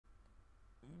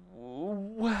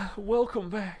Welcome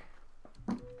back.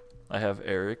 I have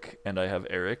Eric, and I have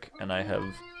Eric, and I have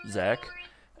Zach,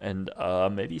 and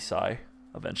maybe Sai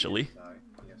eventually. Yes, Sai.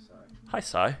 Yes, Sai. Hi,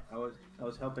 Sai. I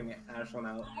was helping Ashlyn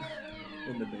out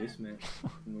in the basement,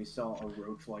 and we saw a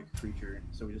roach-like creature,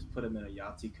 so we just put him in a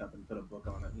Yahtzee cup and put a book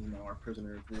on it. He's now our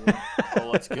prisoner of war. Oh,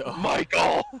 let's go.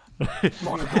 Michael!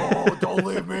 Michael, don't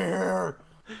leave me here!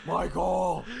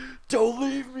 Michael! Don't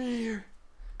leave me here.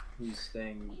 He's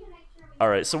staying.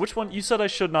 Alright, so which one? You said I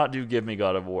should not do Give Me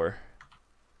God of War.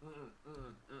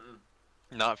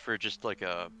 Not for just like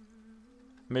a...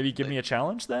 Maybe give me a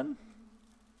challenge then?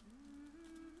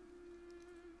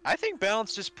 I think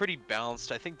balanced is pretty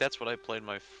balanced. I think that's what I played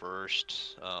my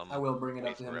first. I will bring it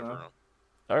up to him now.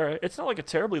 Alright, it's not like a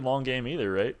terribly long game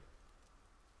either, right?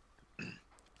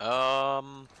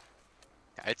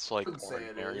 It's like Wouldn't say it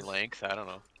ordinary is. length. I don't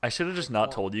know. I should have just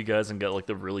not told you guys and got like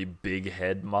the really big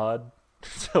head mod.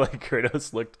 So like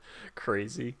Kratos looked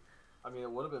crazy. I mean,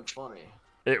 it would have been funny.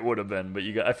 It would have been, but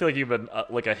you got, I feel like you've been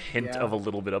like a hint of a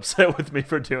little bit upset with me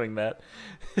for doing that.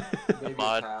 Maybe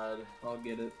mod. a tad. I'll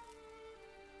get it.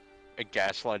 A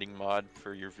gaslighting mod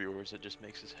for your viewers. It just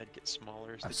makes his head get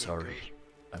smaller as the I'm game sorry.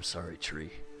 goes. I'm sorry,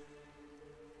 Tree.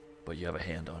 But you have a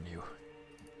hand on you.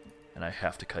 And I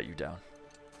have to cut you down.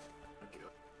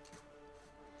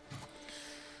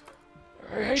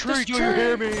 I hate Tree, this do you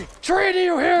hear me? Tree, do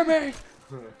you hear me?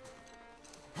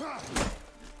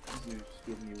 Zeus,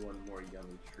 give me one more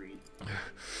yummy treat.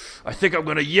 I think I'm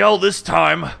gonna yell this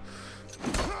time.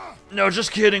 No,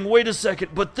 just kidding. Wait a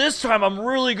second. But this time I'm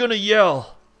really gonna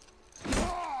yell.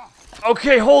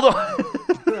 Okay, hold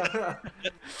on.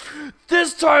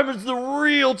 This time is the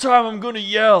real time I'm gonna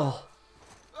yell.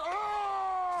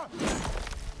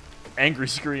 Angry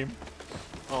scream.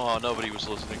 Oh, nobody was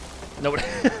listening. Nobody.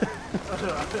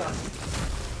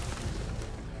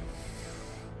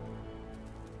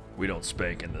 We don't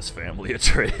spank in this family,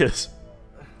 Atreus.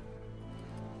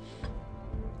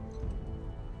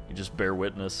 You just bear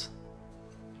witness.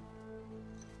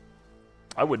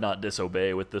 I would not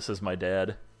disobey with this as my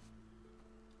dad.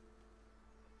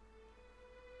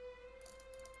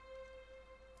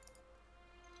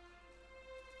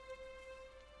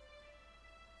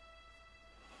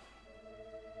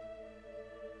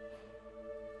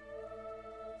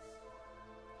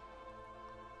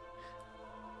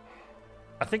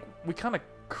 I think we kind of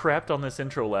crapped on this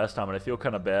intro last time, and I feel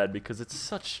kind of bad because it's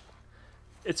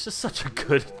just such a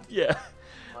good, yeah.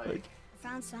 Like,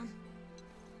 Found some.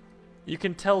 you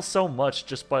can tell so much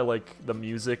just by like the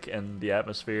music and the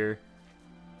atmosphere.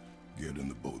 Get in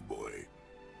the boat, boy.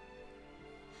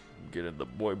 Get in the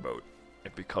boy boat.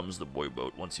 It becomes the boy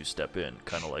boat once you step in,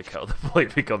 kind of like how the boy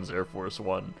becomes Air Force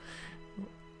One.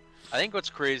 I think what's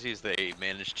crazy is they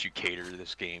managed to cater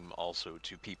this game also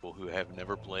to people who have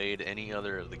never played any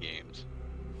other of the games.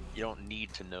 You don't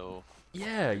need to know.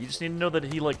 Yeah, you just need to know that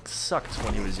he like sucked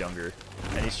when he was younger,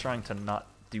 and he's trying to not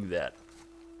do that.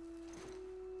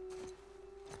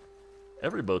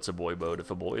 Every boat's a boy boat if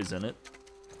a boy's in it.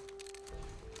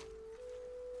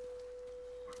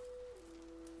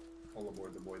 All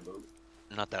aboard the boy boat.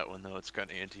 Not that one though. It's got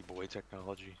anti-boy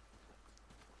technology.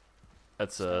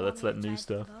 That's that new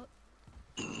stuff.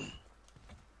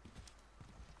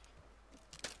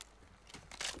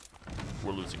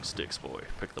 We're losing sticks, boy.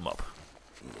 Pick them up.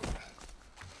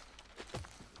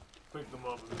 Pick them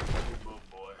up in this big boat,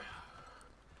 boy.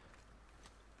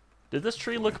 Did this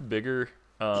tree look bigger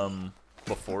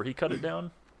before he cut it down?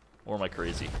 Or am I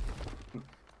crazy? Maybe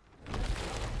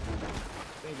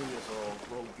it's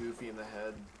a little goofy in the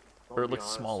head. Or it looks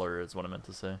smaller is what I meant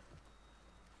to say.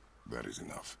 That is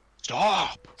enough.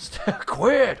 Stop!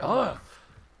 Quit!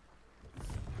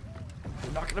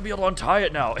 You're not gonna be able to untie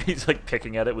it now. He's like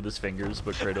picking at it with his fingers,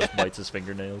 but Kratos bites his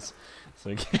fingernails,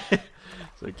 so he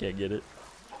can't get it.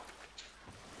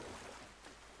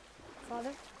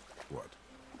 Father, What?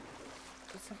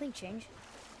 did something change?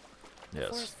 Yes,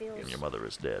 Forest feels and your mother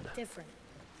is dead. different.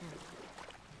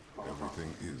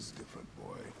 Everything is different,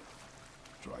 boy.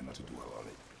 Try not to dwell on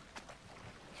it.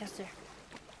 Yes, sir.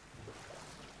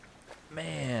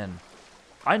 Man,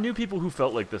 I knew people who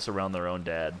felt like this around their own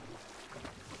dad.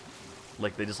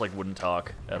 Like they just like wouldn't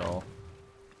talk at all.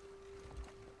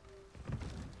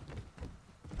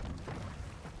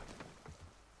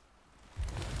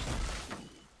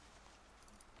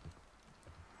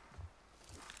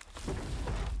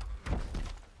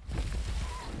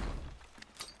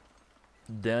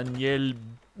 Daniel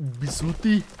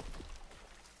Bisutti.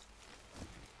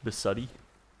 Bisutti.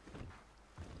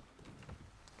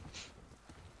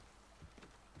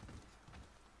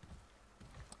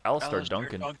 Alistair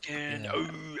Duncan. Duncan.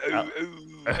 Yeah.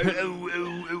 Ooh,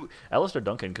 ooh, ooh. Alistair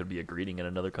Duncan could be a greeting in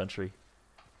another country.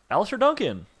 Alistair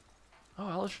Duncan! Oh,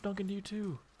 Alistair Duncan to you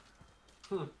too.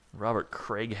 Robert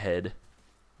Craighead.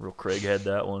 Real Craighead,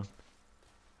 that one.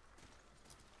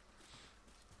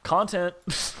 Content!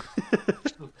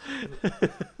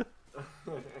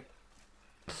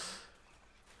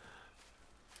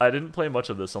 I didn't play much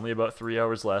of this, only about 3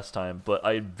 hours last time, but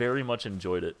I very much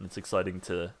enjoyed it, and it's exciting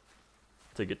to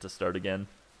get to start again.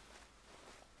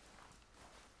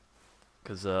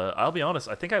 Because, I'll be honest,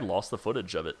 I think I lost the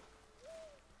footage of it.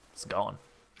 It's gone.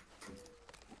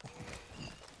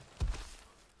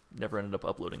 Never ended up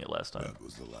uploading it last time. That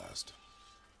was the last.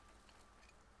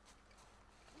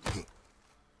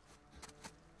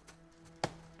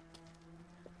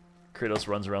 Kratos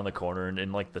runs around the corner, and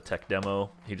in, like, the tech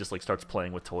demo, he just, like, starts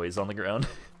playing with toys on the ground.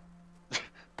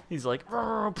 He's like...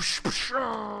 I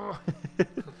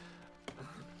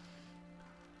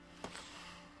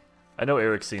know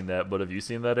Eric's seen that, but have you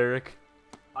seen that, Eric?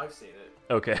 I've seen it.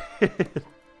 Okay.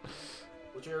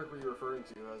 Which Eric were you referring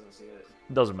to who hasn't seen it?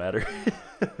 Doesn't matter.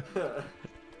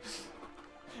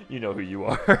 You know who you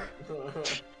are.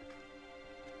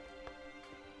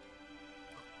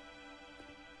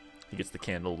 He gets the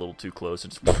candle a little too close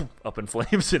and just up in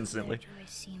flames instantly. Where do I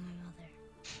see my mother?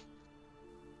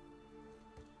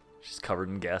 She's covered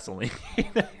in gasoline. Where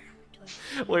do I see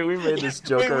Wait, we made this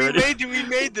joke already. We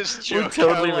made this joke. We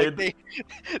totally how, like, made.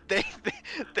 they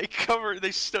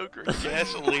stoke her in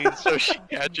gasoline so she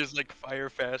catches like fire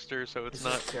faster, so it's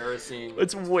not. kerosene.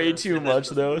 It's way too much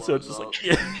though, so it's just like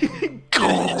yeah.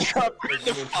 Drop her in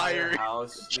the The fire.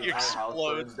 house, She the entire house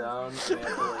explodes. burns down, and they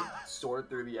have to like sort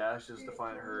through the ashes to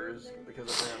find hers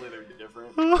because apparently they're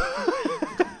different.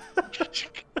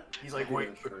 He's like, wait,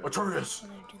 Atreus,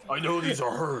 Mother, do they I know these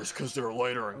are hers because they're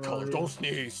lighter in color. Don't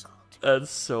sneeze.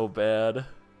 That's so bad. Mother,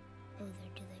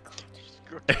 do they call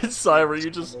it? And Sai, were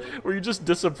you just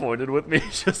disappointed with me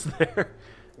just there?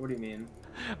 What do you mean?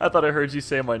 I thought I heard you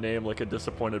say my name like a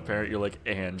disappointed parent. You're like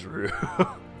Andrew.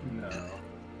 No.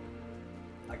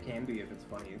 I can be if it's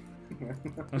funny.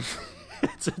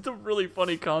 It's a really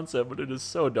funny concept, but it is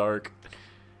so dark.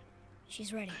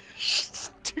 She's ready.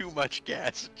 Too much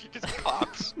gas. She just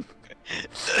pops.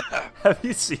 Have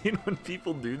you seen when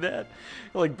people do that?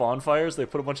 Like bonfires, they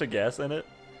put a bunch of gas in it.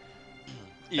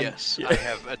 Yes, Yeah. I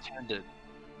have attended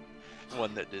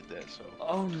one that did that. So.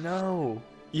 Oh no!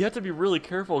 You have to be really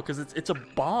careful because it's a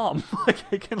bomb. Like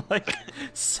it can like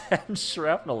send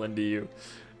shrapnel into you.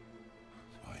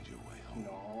 Find your way home.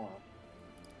 No.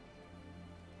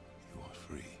 You are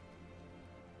free.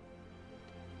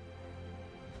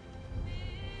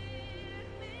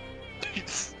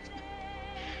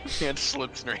 Hand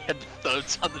slips in her head,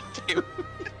 thuds on the table.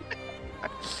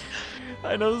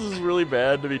 I know this is really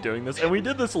bad to be doing this, and we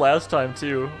did this last time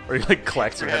too, where you like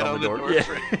clacks your head on the door. Yeah,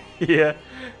 yeah.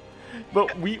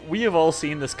 But we have all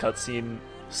seen this cutscene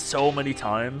so many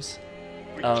times.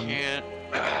 We can't.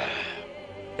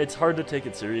 It's hard to take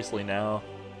it seriously now.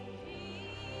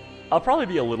 I'll probably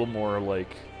be a little more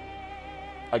like,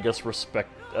 I guess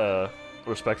respectful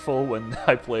when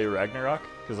I play Ragnarok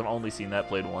because I've only seen that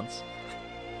played once.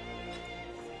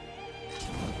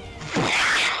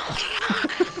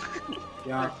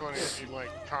 Yeah. Funny if he like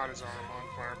caught his arm on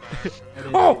fire by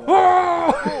accident. Oh!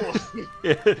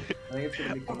 Yeah. I think it's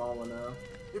gonna be Kamala now.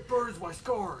 It burns my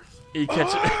scars. He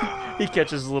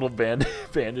catches little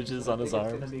bandages on his I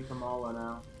think it's arms. gonna be Kamala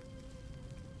now.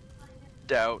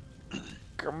 Doubt.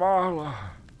 Kamala.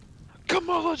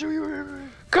 Kamala, do you hear me?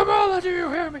 Kamala, do you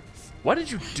hear me? Why did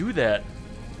you do that?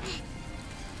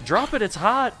 Drop it, it's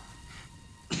hot.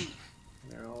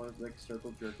 They're all like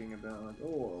circle jerking about like,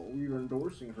 oh, we're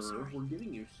endorsing her. We're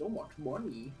giving you so much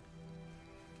money.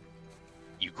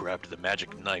 You grabbed the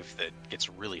magic knife that gets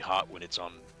really hot when it's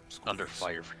on under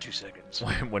fire for 2 seconds.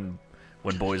 When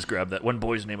boys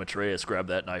name Atreus grab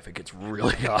that knife, it gets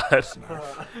really hot.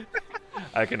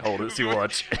 I can hold it, see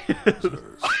watch.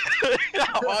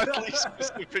 Oddly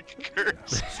specific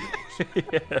curse.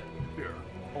 Yeah. Here,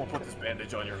 I'll put this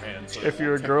bandage on your hand. So If it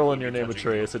you're a won't girl and technically your name be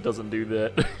touching Atreus, it doesn't do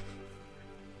that.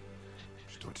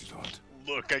 Stretch it out.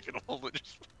 Look, I can hold it.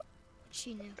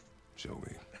 She knew. Show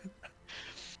me.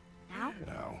 Now?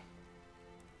 Now.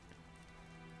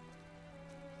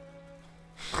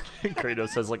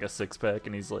 Kratos has like a six-pack,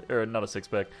 and he's like, or not a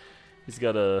six-pack. He's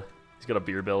got a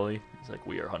beer belly. He's like,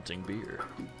 we are hunting beer.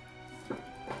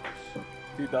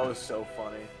 Dude, that was so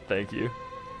funny. Thank you.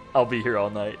 I'll be here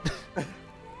all night.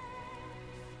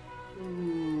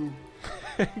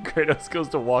 Kratos goes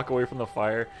to walk away from the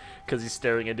fire because he's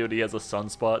staring into it. He has a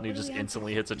sunspot, and he just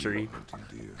instantly hits a tree.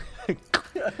 Hunting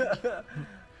deer.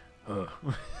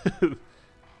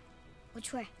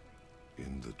 Which way?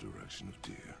 In the direction of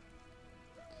deer.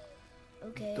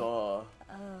 Okay. Duh.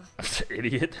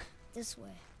 Idiot. This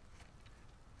way.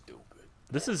 Stupid.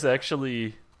 This is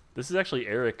actually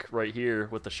Eric right here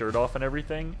with the shirt off and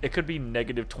everything. It could be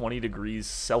negative 20 degrees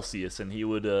Celsius and he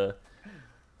would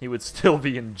still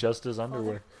be in just his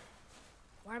underwear.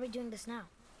 Why are we doing this now?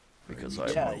 Because I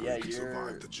need Yeah, to know yeah, we can you're-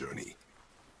 survive the journey.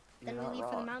 Then You're we not leave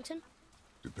for the wrong. mountain?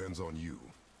 Depends on you.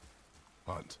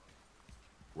 Hunt.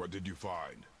 What did you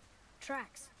find?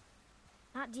 Tracks.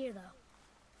 Not deer, though.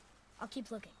 I'll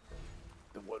keep looking.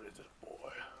 Then what is it, boy?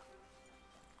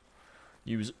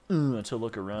 use to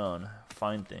look around,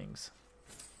 find things.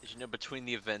 Did you know between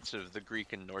the events of the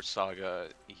Greek and Norse saga,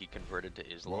 he converted to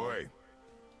Islam? Boy,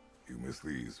 you missed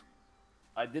these.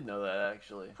 I did know that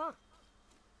actually. Huh.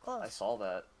 Close. I saw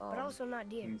that. But also not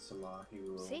deer. In Salah, he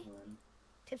will See? win.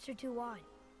 Tips are too wide.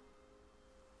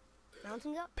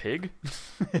 Mountains up? Pig?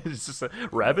 It's just a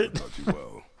rabbit? Not too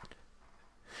well.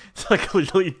 It's like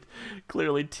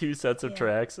clearly two sets of Yeah.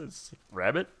 tracks. It's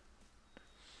rabbit.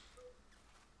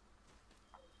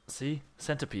 See?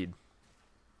 Centipede.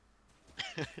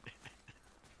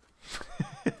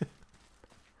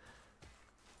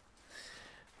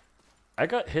 I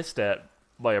got hissed at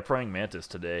by a praying mantis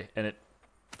today, and it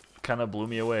kind of blew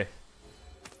me away.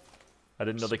 I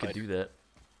didn't know they could do that.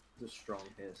 It's a strong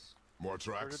hiss. More Where did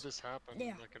tracks? this happen?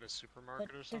 Yeah. Like at a But supermarket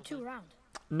or they're something? too round.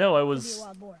 No, I Could be a was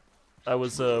wild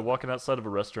boar. walking outside of a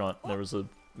restaurant, and there was a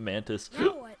mantis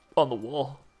Now what? on the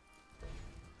wall,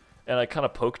 and I kind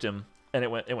of poked him, and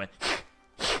it went,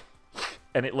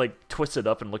 and it like twisted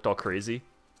up and looked all crazy.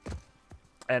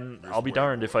 And I'll be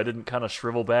darned if I didn't kind of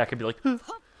shrivel back and be like,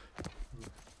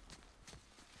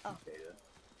 Oh.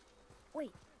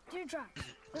 Wait, deer tracks.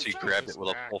 So you Let's grabbed Just it with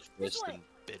a back. full This fist way. and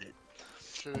bit it.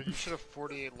 You should have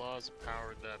 48 laws of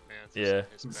power that mantis yeah,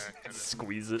 in his back and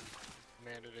squeeze it,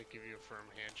 demanded it give you a firm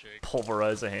handshake.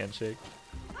 pulverize a handshake.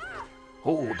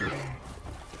 Hold.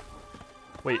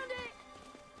 Wait,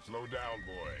 Slow down,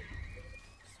 boy.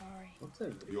 Sorry. What's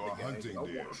that video You're guy? hunting I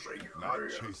deer, wanna shake your not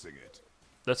hand. chasing it.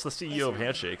 that's the CEO of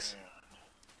Handshakes.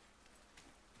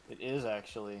 It is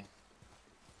actually.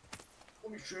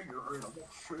 Let me shake your hand. I want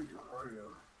to shake your hand.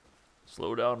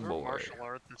 Slow down, Is there a boy. martial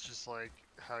art that's just like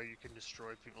how you can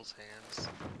destroy people's hands?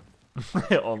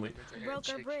 Only. Make the We broke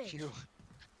our handshake bridge. you.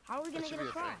 How are we gonna should get be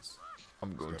a thing. across?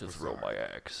 I'm going to Step throw aside. my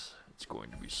axe. It's going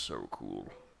to be so cool.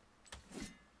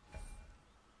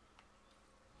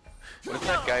 What if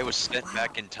that guy was sent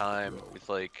back in time with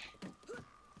like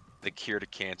the cure to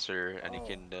cancer, and he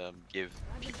can give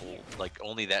people like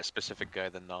only that specific guy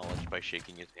the knowledge by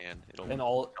shaking his hand? It'll And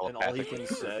all he telepathically-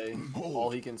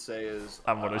 can say is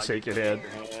I'm gonna I shake get your to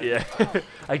hand. shake Yeah.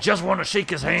 I just want to shake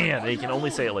his hand. And he can only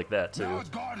say it like that Now too. his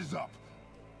guard is up.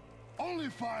 Only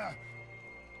fire.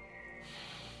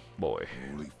 Boy,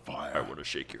 Only I fire. want to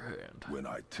shake your hand. When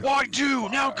I tell Why you do?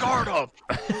 Now fire, guard up!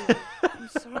 I'm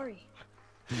sorry.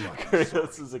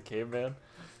 This is a caveman.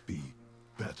 Be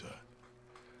better.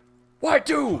 Why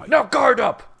do? Now guard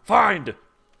up! Find!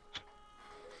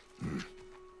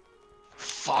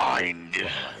 Find!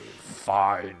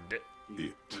 Find!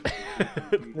 It.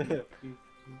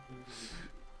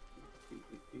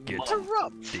 Get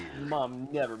deer. Mom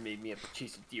never made me have to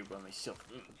chase a deer by myself.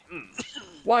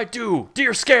 Why do?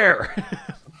 Deer scare!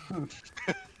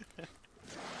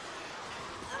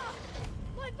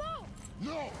 My bow!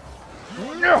 No.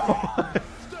 No!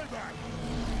 Stay back.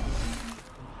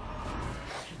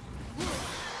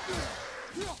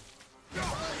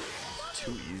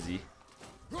 Too easy.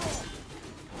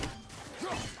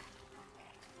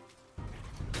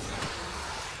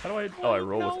 How do I... Oh, I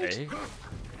roll with A? You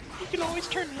can always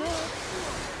turn left.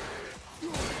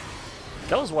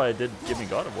 That was why I did Gimme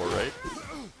God of War, right?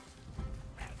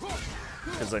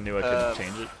 Because I knew I couldn't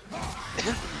change it.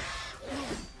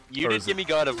 You Or did is it- Gimme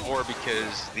God of War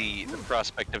because the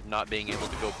prospect of not being able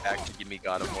to go back to Gimme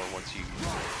God of War once you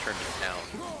turned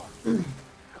it down.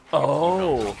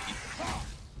 Oh!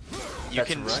 You That's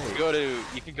can right. go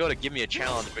to Give Me a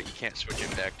Challenge, but you can't switch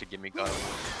it back to Gimme God of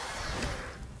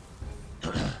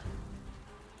War.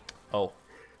 Oh.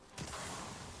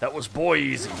 That was boy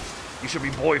easy. You should be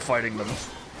boy fighting them.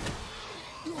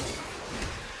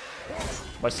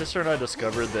 My sister and I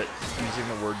discovered that using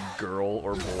the word girl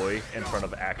or boy in front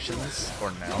of actions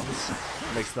or nouns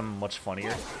makes them much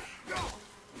funnier.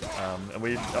 And I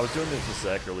was doing this with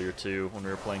Zach earlier too when we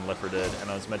were playing Left 4 Dead, and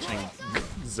I was mentioning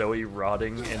Zoe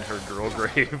rotting in her girl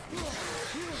grave.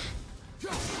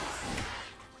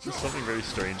 Just something very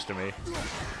strange to me.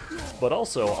 But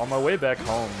also, on my way back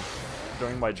home,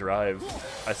 during my drive,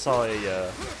 I saw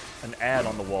an ad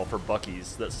on the wall for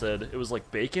Buc-ee's that said it was like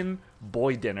bacon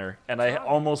boy dinner, and I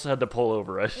almost had to pull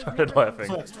over. I started laughing.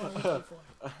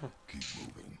 Keep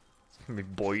moving.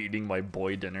 Big boy eating my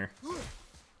boy dinner.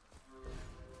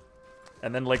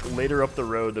 And then like later up the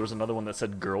road, there was another one that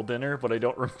said girl dinner, but I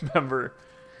don't remember.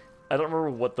 I don't remember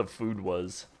what the food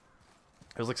was.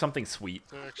 It was like something sweet.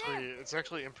 It's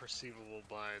actually imperceivable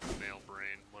by the male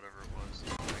brain, whatever it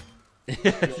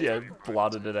was. Yeah,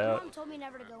 blotted it out. Mom told me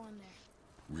never to go in there.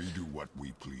 We do what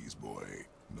we please, boy.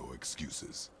 No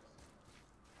excuses.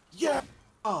 Yeah.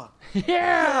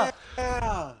 Yeah!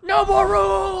 Yeah. No more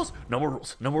rules! No more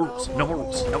rules. No more rules. No more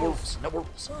rules. No more rules. No more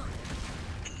rules.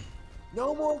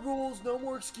 No more rules, no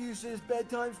more excuses.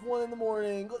 Bedtime's 1 in the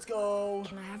morning. Let's go.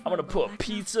 Can I have I'm gonna put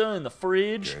pizza in the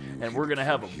fridge, and we're gonna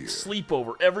have a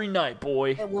sleepover every night,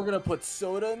 boy. And we're gonna put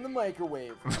soda in the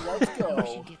microwave. Let's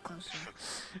go. Get closer.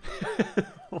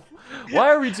 Why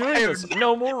are we doing this?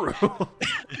 No more rules.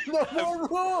 No more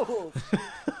rules.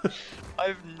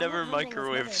 I've never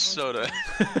microwaved soda.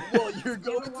 Well, you're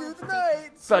going to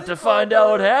tonight. About to find out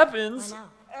what happens. I know.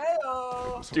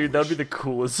 Heyo. Dude, that'd be the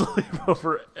coolest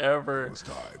sleepover ever. It's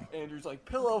time. Andrew's like,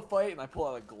 pillow fight, and I pull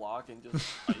out a Glock and just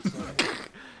ice him.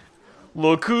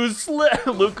 Look who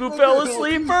fell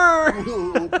asleep first.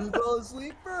 Who fell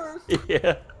asleep first?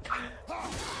 Yeah.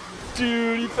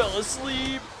 Dude, he fell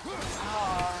asleep.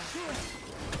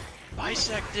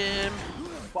 Bisect him.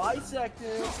 Bisect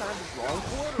him. Time to draw and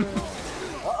quarter him.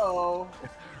 Uh-oh.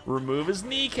 Remove his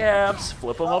kneecaps.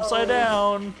 Flip him upside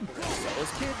down. That was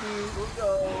kidneys. Let's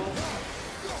go.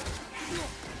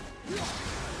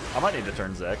 I might need to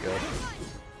turn Zach up.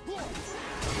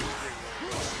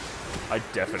 I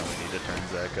definitely need to turn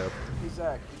Zach up. Hey,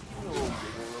 Zach, can you do a little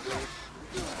giggle real quick?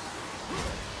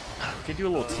 Can you do a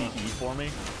little tee for me?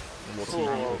 A little tee.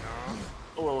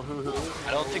 A little hoo-hoo.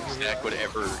 I don't think Zach would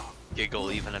ever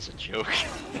giggle even as a joke.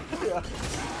 Yeah.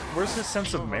 Where's his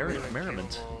sense of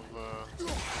merriment?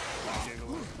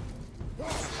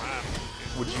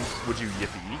 Would you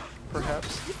yippee,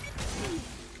 perhaps?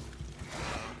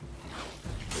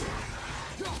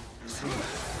 I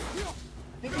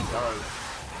think he does.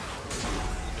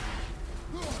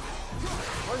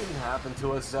 What even happened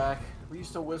to us, Zach? We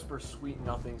used to whisper sweet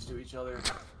nothings to each other.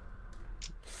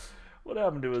 What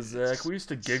happened to us, Zach? We used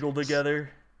to giggle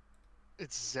together.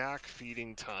 It's Zach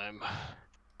feeding time.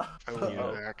 I love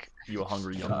you, Zach. You a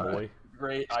hungry young boy?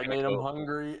 Great, I made him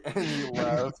hungry and he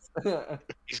left.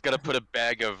 He's got to put a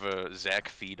bag of Zach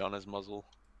feed on his muzzle.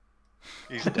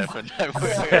 He's definitely.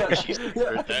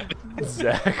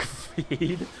 Zach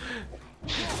feed.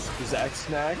 Zach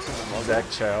snacks and the muzzle. Zach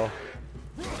chow.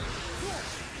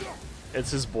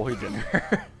 It's his boy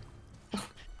dinner. Shut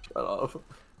up.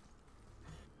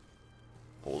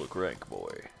 Pull the crank,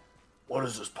 boy. What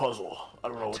is this puzzle? I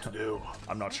don't know what to do.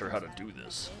 I'm not sure how to do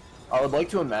this. I would like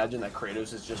to imagine that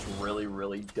Kratos is just really,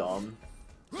 really dumb.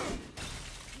 He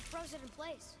froze it in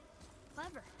place.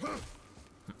 Clever.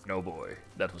 No, boy.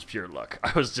 That was pure luck.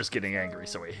 I was just getting angry,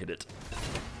 so I hit it.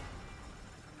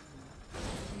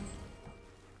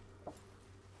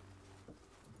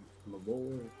 My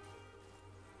boy.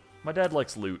 My dad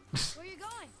likes loot. Where are you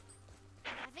going?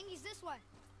 I think he's this way.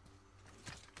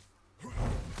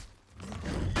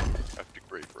 Epic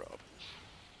break, Rob.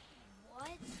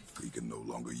 What? He can no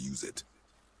longer use it.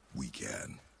 We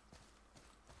can.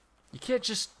 You can't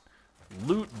just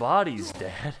loot bodies,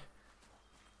 Dad.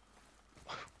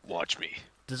 Watch me.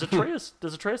 Does Atreus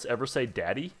ever say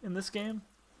daddy in this game?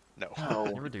 No.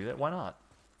 Never do that. Why not?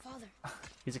 Father.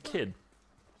 He's a kid.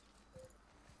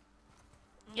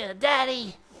 Yeah,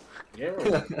 Daddy.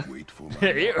 Yeah. Wait for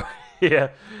my Yeah.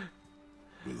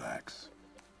 Relax.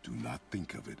 Do not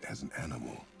think of it as an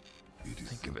animal. It is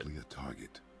Think of it. simply a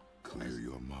target. Clear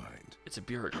your mind. It's a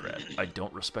bureaucrat. I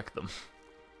don't respect them.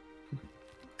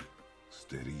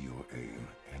 Steady your aim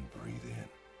and breathe in.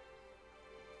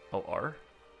 Oh, R?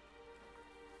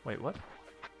 Wait, what?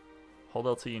 Hold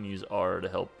LT and use R to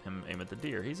help him aim at the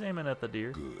deer. He's aiming at the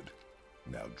deer. Good.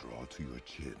 Now draw to your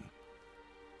chin.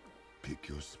 Pick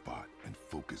your spot and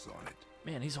focus on it.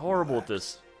 Man, he's horrible at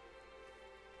this.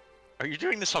 Are you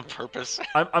doing this on purpose?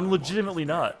 I'm legitimately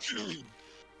not.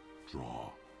 Draw.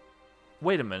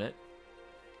 Wait a minute.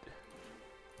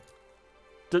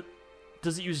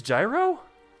 Does it use gyro?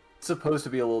 It's supposed to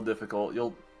be a little difficult.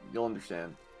 You'll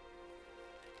understand.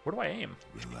 Where do I aim?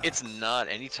 Relax. It's not.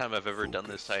 Anytime I've ever done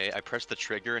this, I press the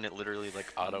trigger and it literally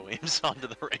like auto aims onto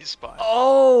the right spot.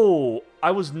 Oh!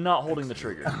 I was not holding the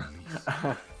trigger.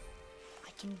 I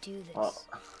can do this.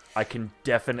 I can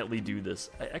definitely do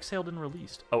this. Exhaled and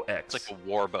released. Oh, X. It's like a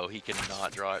warbow. He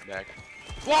cannot draw it back.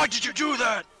 Why did you do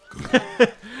that?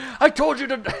 I told you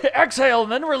to exhale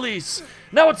and then release.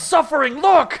 Now it's suffering.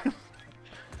 Look.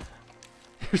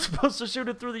 You're supposed to shoot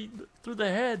it through the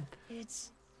head.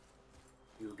 It's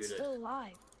You get it. still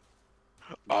alive.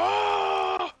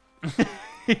 Ah!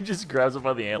 He just grabs it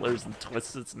by the antlers and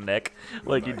twists its neck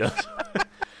like he does.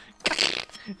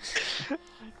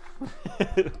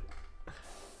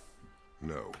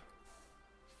 No.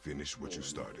 Finish what you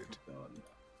started. Done.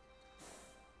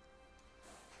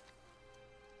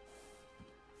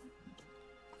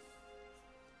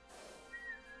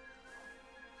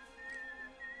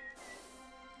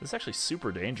 This is actually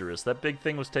super dangerous. That big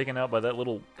thing was taken out by that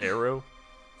little arrow.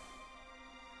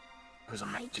 It was a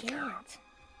I magic arrow. can't.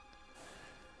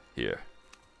 Here.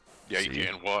 Yeah, you See?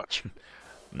 can watch.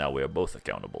 Now we are both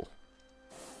accountable.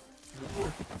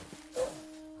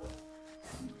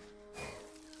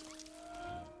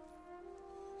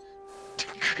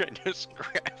 Just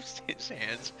grabs his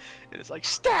hands and it's like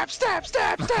stab, stab,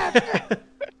 stab, stab.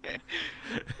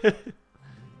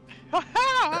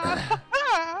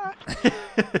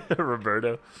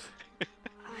 Roberto.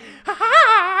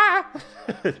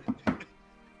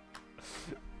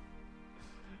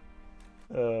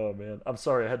 Oh man, I'm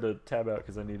sorry I had to tab out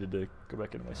because I needed to go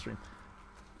back into my stream.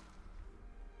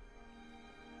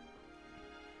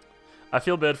 I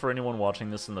feel bad for anyone watching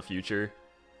this in the future.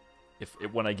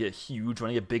 When I get huge, when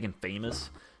I get big and famous,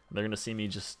 they're gonna see me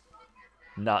just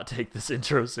not take this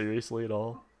intro seriously at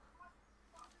all.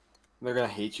 They're gonna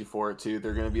hate you for it too.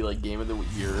 They're gonna be like game of the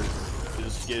year,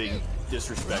 just getting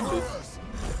disrespected.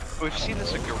 We've seen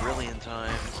this a gorillion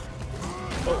times.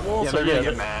 Well, Yeah, they're gonna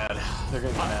get mad. They're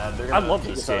gonna get mad. They're gonna love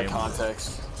take this this out of game.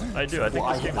 context. I do. I think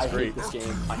this game is I great. hate this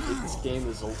game. I hate this game.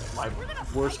 This is my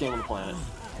worst game on the planet.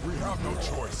 We have no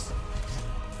choice.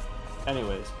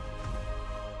 Anyways,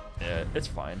 Yeah, it's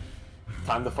fine.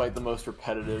 time to fight the most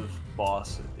repetitive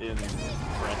boss in the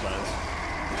franchise.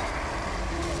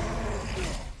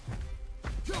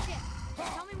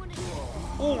 Tell me when to do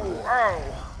it. Ooh, ow!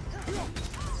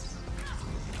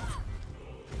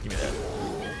 Give me that.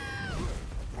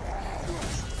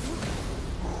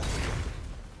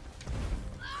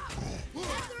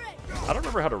 I don't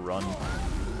remember how to run.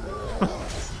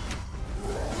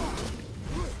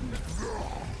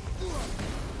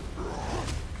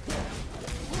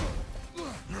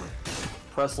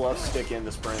 Press left stick in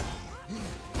to sprint.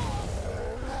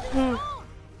 Wait,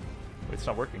 it's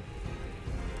not working.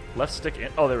 Left stick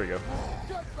in. Oh, there we go.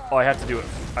 Oh, I have to do it.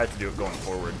 I have to do it going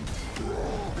forward.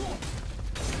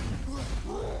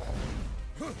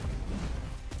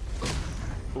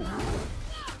 Ooh.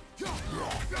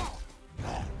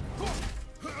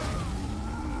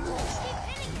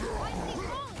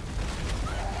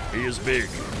 He is big.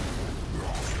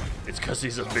 It's because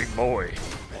he's a big boy.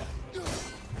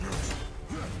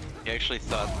 You actually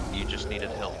thought you just needed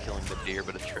help killing the deer,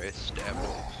 but Atreus stabbed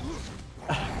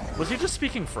him. Was he just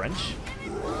speaking French?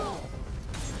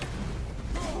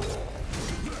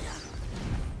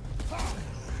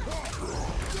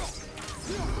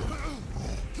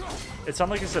 It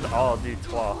sounded like he said "Ah, du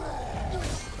toi."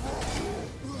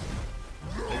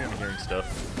 Maybe I'm hearing stuff.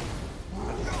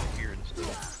 Here and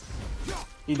stuff.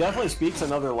 He definitely speaks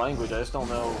another language. I just don't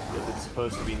know if it's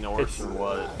supposed to be Norse or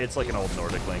what. It's like an old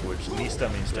Nordic language.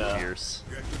 Nista means to Yeah. pierce.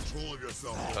 Get control of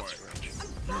yourself, That's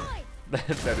boy.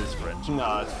 French. That is French.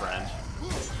 No, it's French.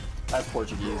 That's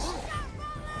Portuguese.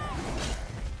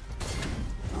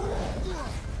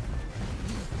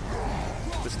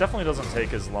 This definitely doesn't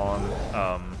take as long.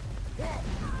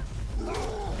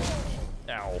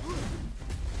 Ow.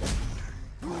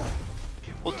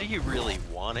 Well, do you really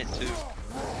want it to?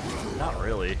 Not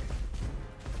really.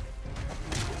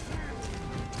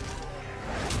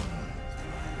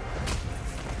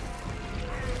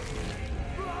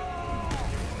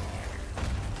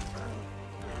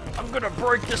 I'm gonna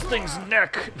break this thing's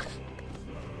neck!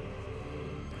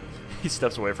 He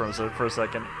steps away from it for a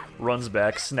second, runs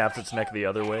back, snaps its neck the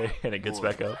other way, and it gets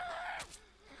back up.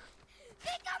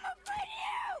 Think I'm afraid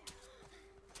of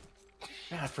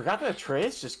you! Man, I forgot that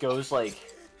Atreus just goes like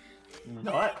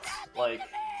nuts. Like,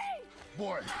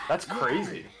 Boy, that's look at me.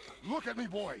 crazy. Look at me,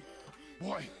 boy.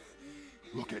 Boy,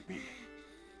 look at me.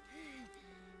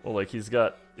 Well, like he's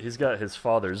got his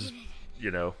father's,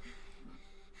 you know,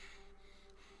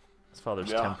 his father's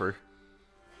Yeah. temper.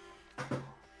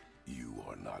 You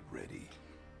are not ready.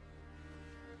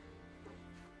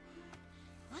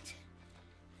 What?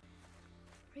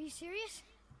 Are you serious?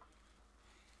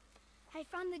 I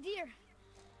found the deer.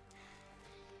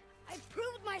 I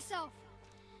proved myself.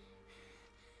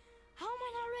 How am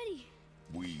I not ready?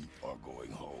 We are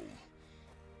going home.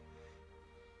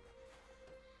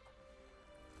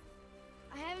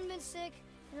 I haven't been sick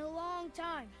in a long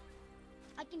time.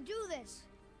 I can do this.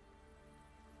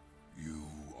 You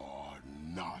are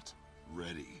not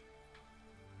ready.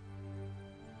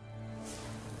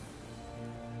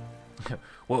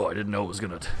 Whoa! I didn't know it was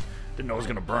gonna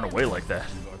burn away like that.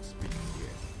 Do not speak yet.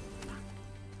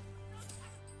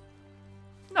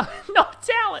 No, no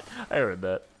talent. I heard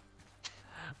that.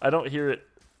 I don't hear it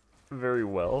very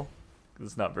well.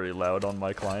 It's not very loud on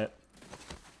my client.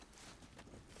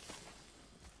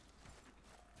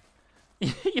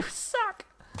 You suck.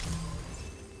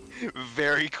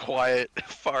 Very quiet,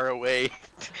 far away,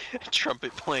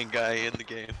 trumpet playing guy in the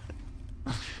game.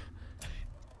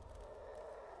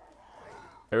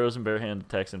 Arrows and bare-handed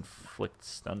attacks inflict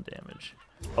stun damage.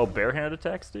 Oh, bare-handed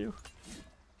attacks do?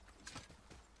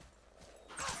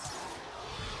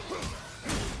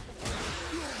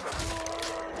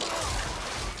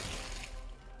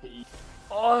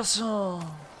 Awesome.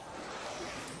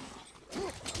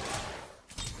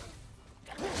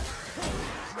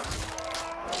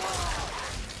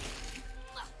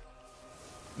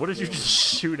 What did you just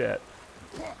shoot at?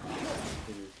 It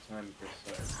is time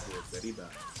for Betty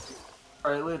back.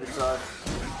 Alright, later, side.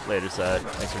 Later, side.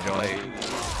 Thanks for joining.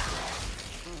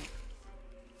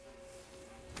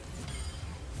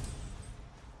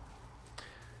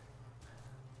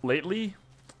 Lately,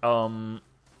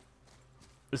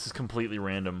 this is completely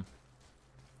random.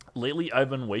 Lately, I've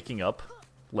been waking up,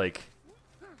 like,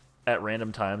 at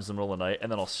random times in the middle of the night,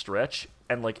 and then I'll stretch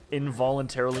and, like,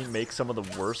 involuntarily make some of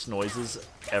the worst noises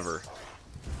ever.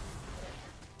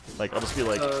 Like, I'll just be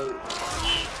like...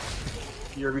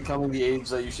 You're becoming the age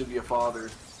that you should be a father.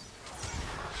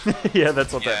 Yeah,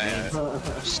 that's what that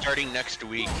means. Starting next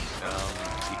week,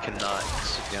 you cannot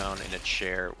sit down in a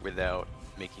chair without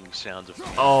making sounds of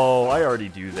pain. Oh, I already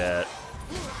do that.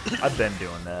 I've been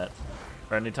doing that.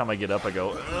 Or anytime I get up, I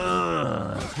go,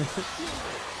 ugh.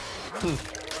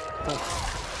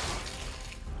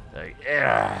 Like,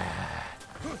 yeah.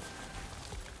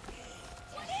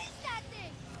 What is that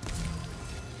thing?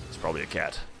 It's probably a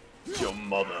cat. Your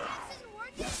mother. This isn't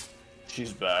working.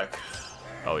 She's back.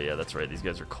 Oh yeah, that's right. These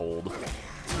guys are cold.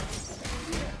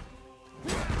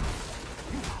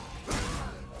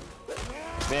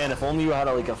 Man, if only you had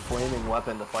like a flaming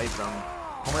weapon to fight them.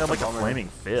 Oh my god, like a flaming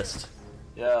fist.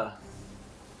 Yeah.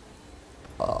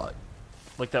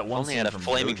 Like that one Only scene had a from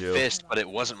flaming JoJo. fist, but it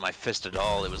wasn't my fist at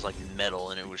all. It was like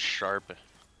metal and it was sharp.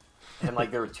 And like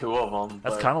there were two of them.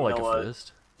 That's but kind of you like know a what?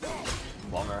 fist.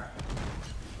 Bummer.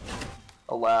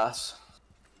 Alas.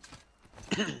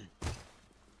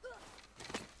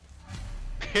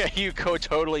 Yeah, you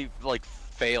totally like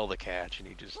fail the catch, and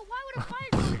he just But why would a fire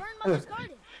just burn Mother's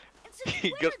garden? And since He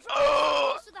winter goes, dropped "Oh!"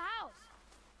 close to the house.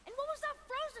 And what was that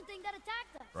frozen thing that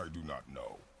attacked us? I do not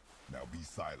know. Now be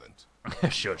silent.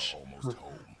 Shush. Almost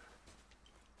home.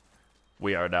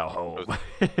 We are now home.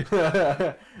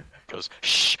 goes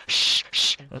shh shh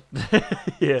shh.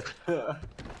 Yeah.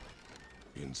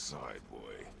 Inside, boy.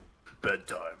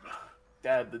 Bedtime.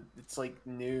 Dad, it's like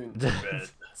noon to bed.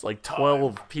 It's like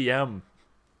 12 p.m.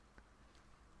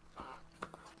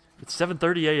 It's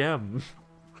 7:30 a.m.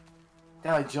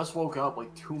 Dad, I just woke up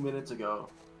like 2 minutes ago.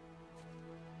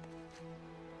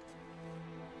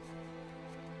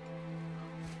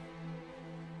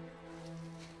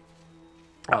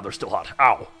 Oh, they're still hot.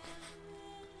 Ow.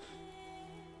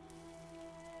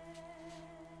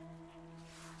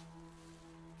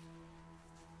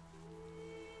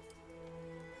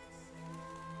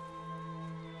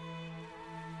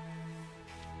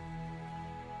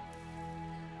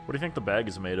 What do you think the bag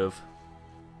is made of?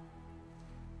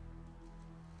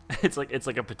 It's like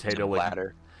a potato like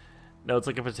Ladder. No, it's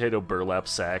like a potato burlap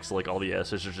sack, so like all the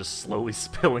acids are just slowly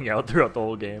spilling out throughout the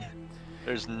whole game.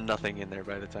 There's nothing in there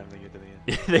by the time they get to the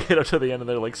end. They get up to the end and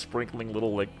they're like sprinkling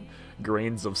little like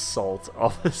grains of salt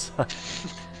all the side.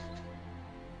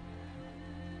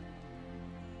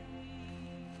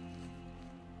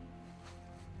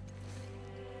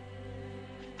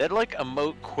 That like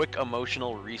quick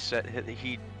emotional reset hit that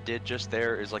he did just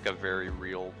there is like a very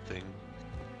real thing.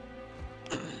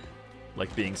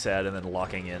 Like being sad and then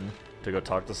locking in to go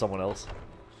talk to someone else.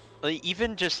 Like,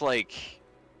 even just like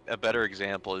a better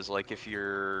example is like if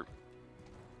you're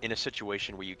in a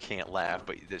situation where you can't laugh,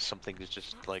 but there's something that's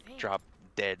just like drop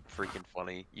dead freaking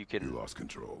funny, you You can lost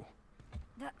control.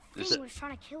 That Is thing it- was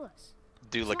trying to kill us.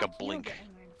 do It's like a not healed blink to anger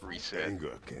and fight. reset.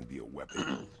 Anger can be a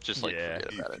weapon. Just like Yeah.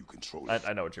 forget If about it. you control I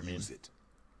it, know what you mean. use it.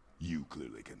 You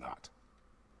clearly cannot.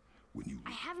 When you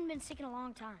I haven't been sick in a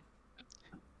long time.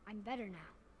 I'm better now.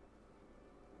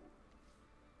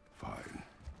 fine.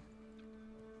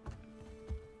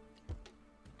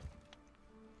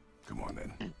 Come on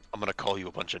then. I'm gonna call you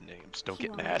a bunch of names. Don't You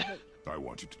get want me mad. to hit I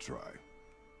want you to try.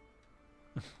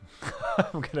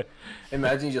 I'm gonna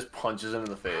Imagine he just punches him in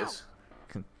the face.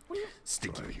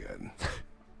 stinky. Try again.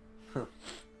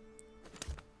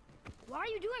 Why are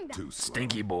you doing that? Too slow.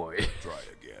 Stinky boy. Try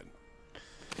again.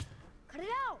 Cut it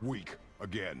out. Weak.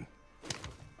 Again.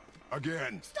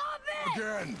 Again. Stop it!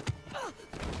 Again.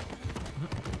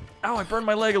 Ow, I burned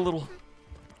my leg a little.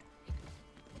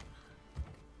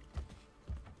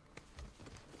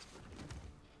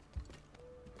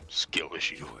 Skill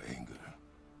issue. Your anger.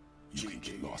 You can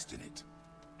get lost in it.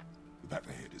 The path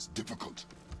ahead is difficult.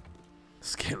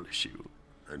 Skill issue.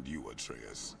 And you,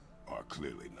 Atreus, are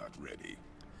clearly not ready.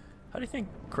 How do you think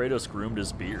Kratos groomed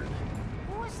his beard?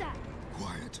 What was that?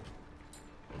 Quiet.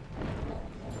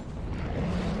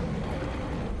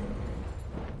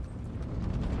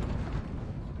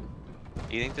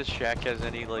 Do you think this shack has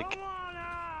any like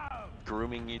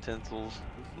grooming utensils?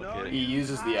 Look at He it.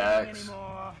 uses the axe.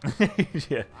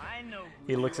 Yeah.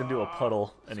 He looks into a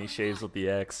puddle and he shaves with the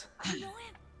axe. You know him?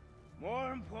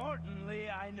 More importantly,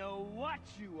 I know what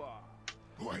you are.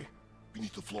 Boy,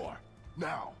 beneath the floor.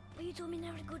 Now. But you told me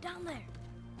never to go down there.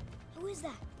 Who is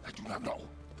that? I do not know.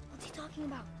 What's he talking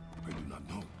about? I do not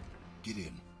know. Get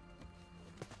in.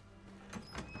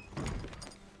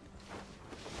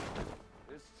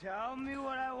 Just tell me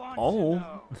what I want Oh. to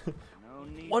know. No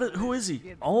need What? for Who this is to he?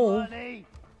 get Oh. bloody.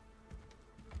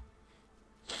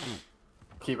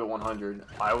 Keep it 100.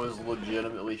 I was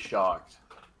legitimately shocked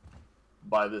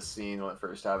by this scene when it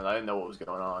first happened. I didn't know what was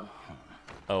going on.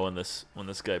 Oh, when this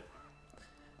guy.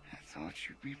 I thought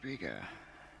you'd be bigger.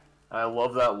 And I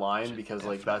love that line because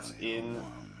like that's in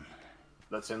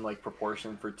like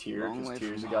proportion for Tyr, Long way because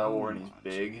Tyr's a from guy of war home, and he's aren't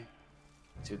you? big.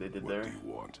 See what they did What there? do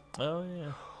you want? Oh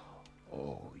yeah.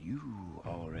 Oh, you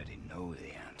already know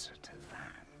the answer to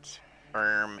that.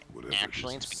 Whatever it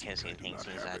Actually, is, it's because he I do thinks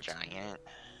not he's have a it. giant.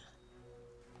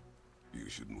 You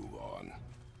should move on.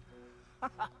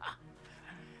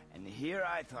 And here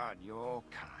I thought your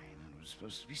kind was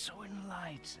supposed to be so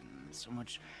enlightened, so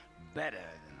much better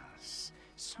than us,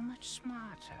 so much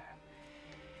smarter.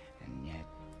 And yet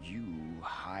you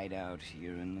hide out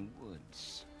here in the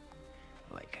woods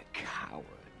like a coward.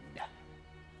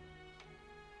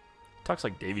 Talks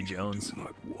like Davy Jones. Do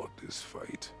not want this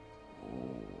fight.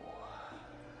 Oh,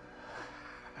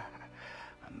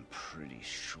 I'm pretty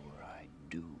sure I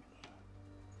do.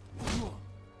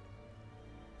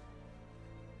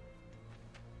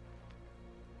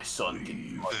 Son,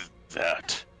 can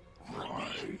That Why?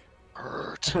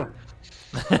 hurt.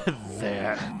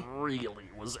 That really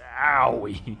was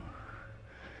owie.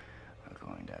 You're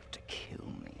going to have to kill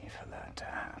me for that to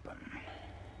happen.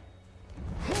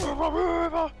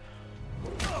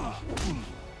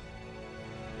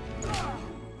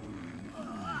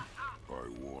 I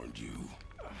warned you.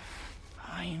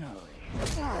 Finally.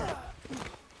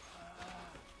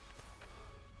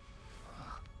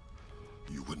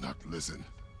 You would not listen.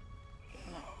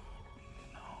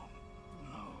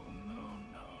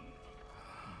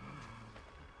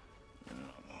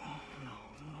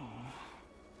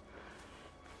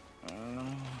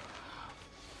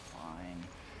 Fine.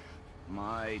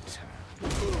 My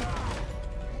turn.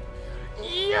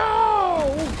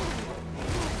 Yo!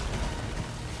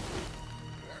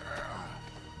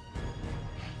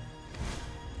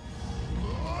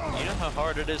 You know how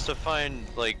hard it is to find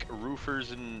like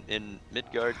roofers in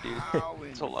Midgard, dude?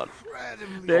 It's a lot.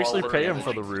 They actually pay him Well,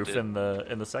 for the roof did. in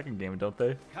the second game, don't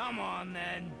they? Come on,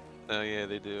 then. Oh yeah,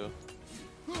 they do.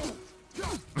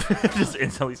 Just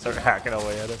instantly start hacking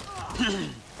away at him.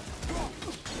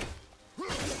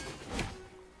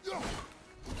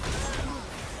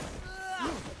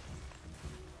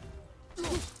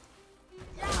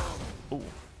 Ooh.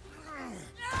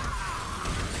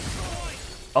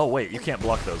 Oh wait, you can't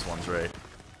block those ones, right?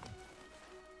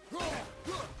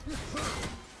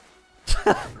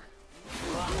 You're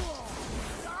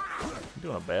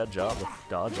doing a bad job of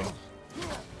dodging.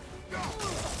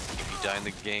 If you die in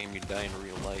the game, you die in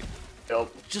real life. Yep.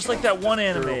 Just like that one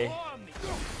anime.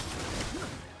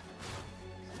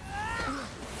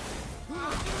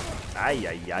 Ay,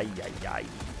 ay, ay, ay, ay.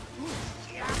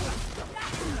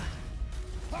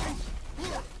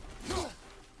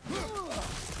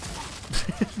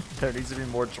 There needs to be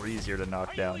more trees here to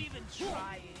knock down.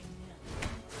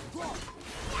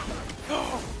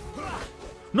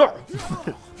 No!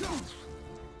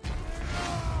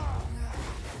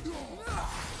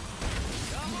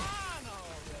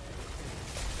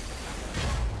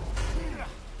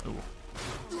 Ooh.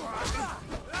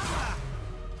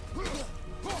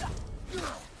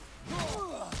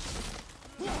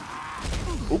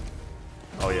 Oop.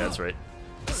 Oh yeah, that's right.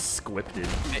 Squipted.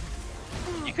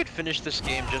 You could finish this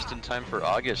game just in time for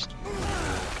August.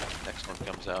 Next one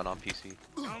comes out on PC.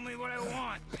 Tell me what I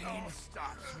want. Pain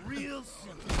stops real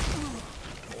simple.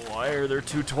 Why are there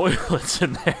 2 toilets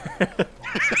in there?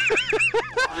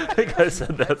 I think I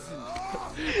said that. I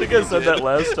think I said that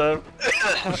last time.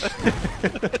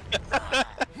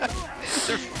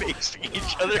 They're facing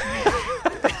each other.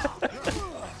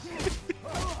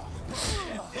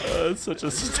 It's such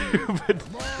a stupid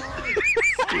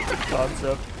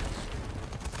concept.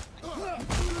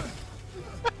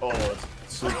 Oh,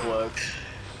 suplex.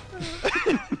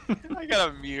 I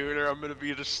gotta mute or I'm gonna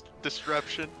be a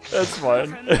disruption. That's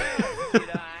fine.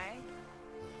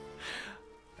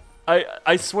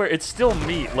 I swear, it's still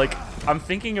me. Like, I'm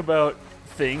thinking about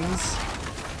things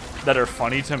that are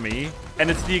funny to me,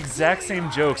 and it's the exact same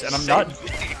jokes, and I'm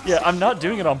not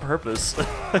doing it on purpose.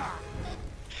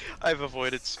 I've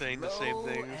avoided saying the same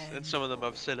things, and some of them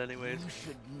I've said anyways. You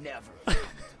should never.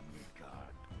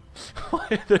 Why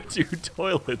are there 2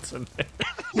 toilets in there?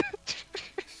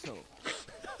 So,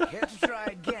 care to try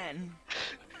again?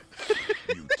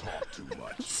 You talk too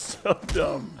much. So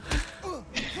dumb.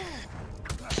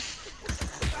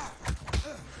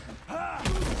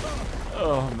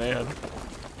 Oh man.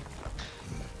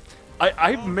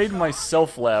 I made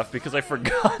myself laugh because I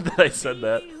forgot that I said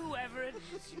that. Whoever it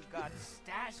is you got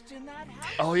stashed in that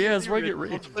house. Oh yeah, it's Rugged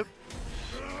Rage.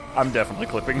 I'm definitely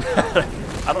clipping that.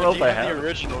 I don't know if I have. The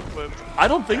original clip. I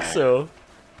don't think so.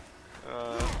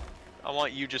 I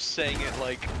want you just saying it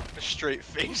like a straight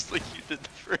face, like you did the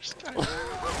first time. Who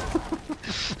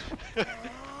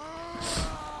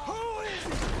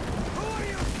are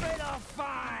you afraid I'll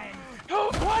find?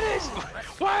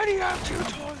 Why do you have 2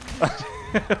 toilets?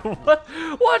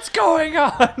 What's going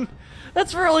on?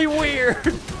 That's really weird.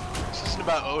 This isn't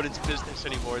about Odin's business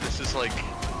anymore. This is like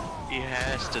he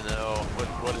has to know what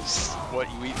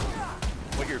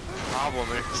your problem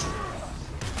is.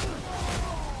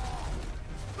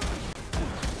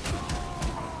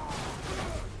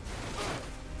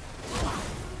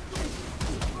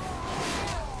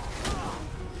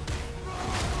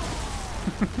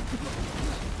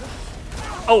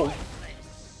 Oh,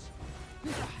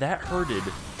 that hurted.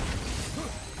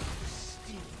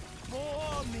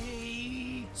 For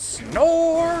me.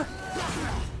 Snore.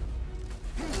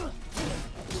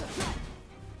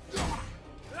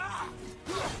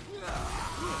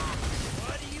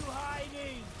 What are you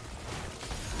hiding?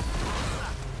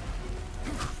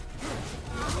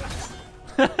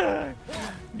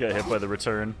 Got hit by the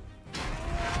return.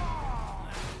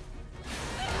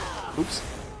 Oops.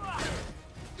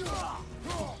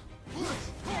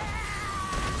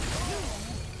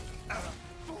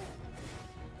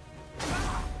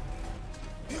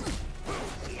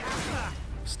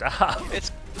 Stop.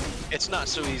 It's not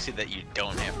so easy that you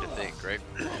don't have to think, right?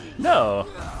 No.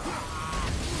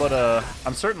 But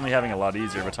I'm certainly having a lot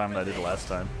easier of a time than I did last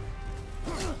time.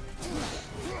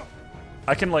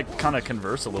 I can like kind of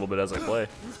converse a little bit as I play.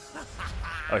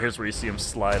 Oh, here's where you see him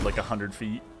slide like 100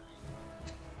 feet.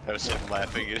 I was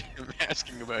laughing at him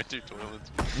asking about 2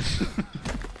 toilets.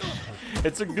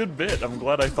 It's a good bit. I'm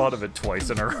glad I thought of it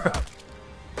twice in a row.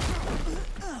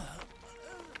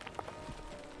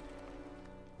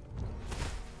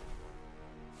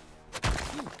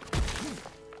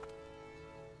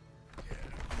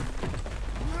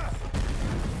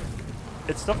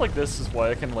 It's stuff like this is why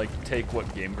I can like take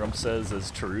what Game Grumps says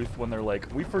as truth when they're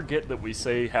like, we forget that we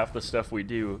say half the stuff we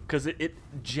do, because it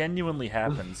genuinely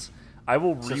happens. I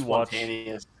will rewatch.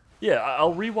 Yeah,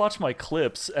 I'll rewatch my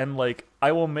clips and like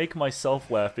I will make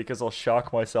myself laugh because I'll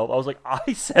shock myself. I was like,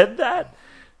 I said that.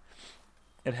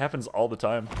 It happens all the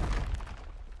time.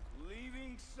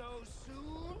 Leaving so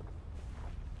soon?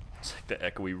 It's like the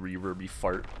echoey, reverby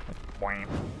fart. Like,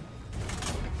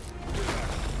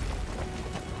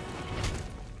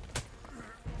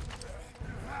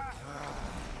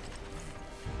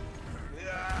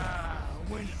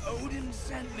 When Odin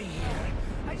sent me here,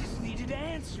 I just needed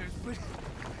answers, but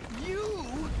you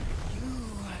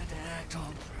had to act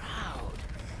all proud.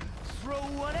 Throw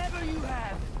whatever you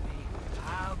have at me.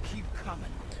 I'll keep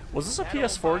coming. was this a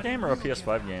PS4 game or a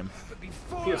PS5 game? But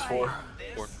before PS4. I do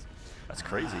this, That's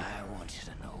crazy. I want you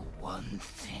to know one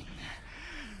thing.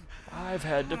 I've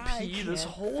had to I pee this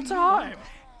can't whole feel time.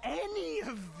 Any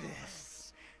of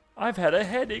this. I've had a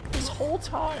headache this whole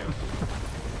time.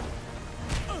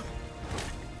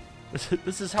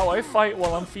 This is how I fight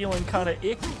while I'm feeling kind of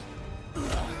icky.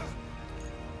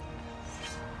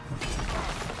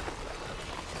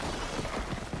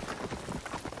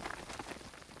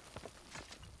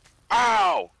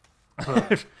 Ow!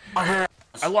 I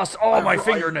lost all my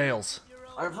fingernails.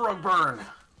 I have rug burn. You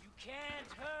can't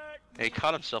hurt He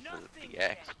caught himself with the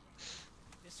axe.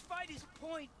 This fight is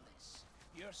pointless.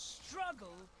 Your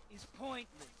struggle is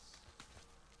pointless.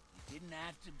 You didn't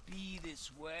have to be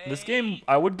this way. This game,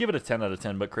 I would give it a 10 out of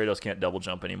 10, but Kratos can't double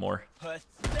jump anymore.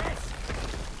 Pathetic.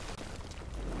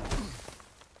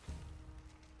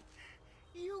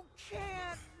 You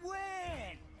can't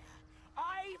win.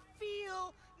 I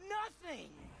feel nothing,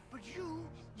 but you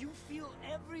feel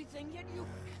everything. Yet you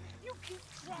keep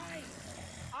trying.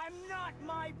 I'm not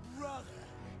my brother,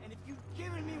 and if you'd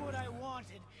given me what I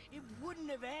wanted, it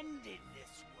wouldn't have ended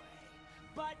this way.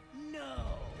 But no.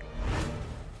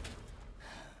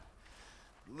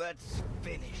 Let's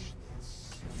finish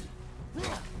this.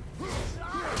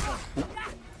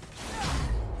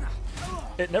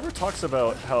 It never talks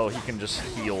about how he can just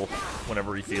heal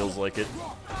whenever he feels like it.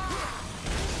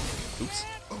 Oops.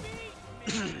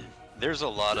 There's a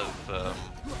lot of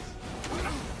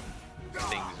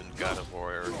things in God of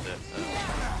War that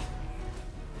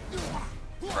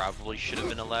probably should have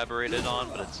been elaborated on,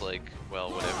 but it's like,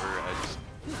 well, whatever.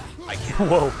 I can.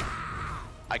 Whoa.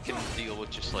 I can deal with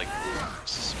just like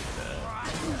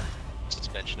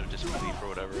suspension of disbelief or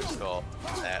whatever it's called.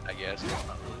 That, I guess.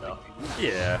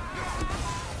 Yeah.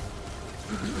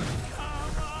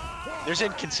 There's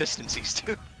inconsistencies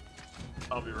too.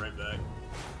 I'll be right back.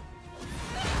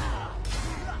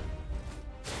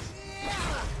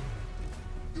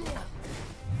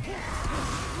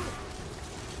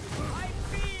 I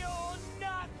feel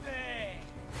nothing.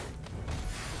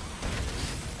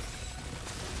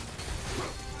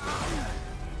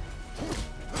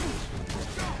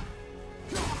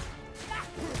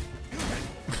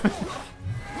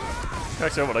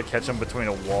 Actually, when I catch him between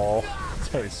a wall,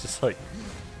 so it's just like.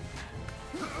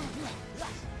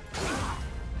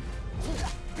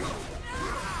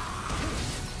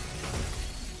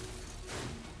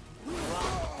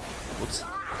 Whoops.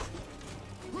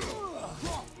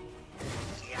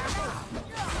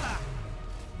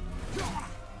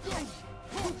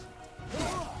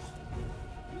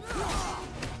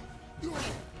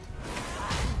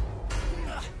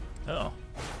 Oh.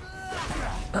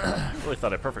 Really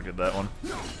thought I perfected that one.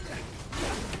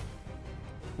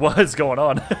 What is going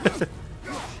on?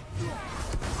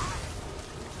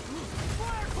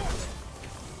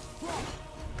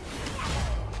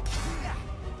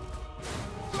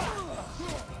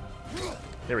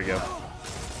 There we go.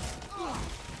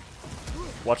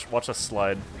 Watch us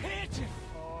slide.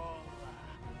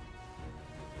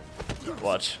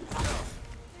 Watch.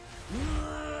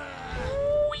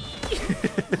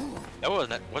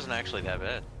 That wasn't actually that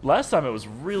bad. Last time it was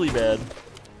really bad.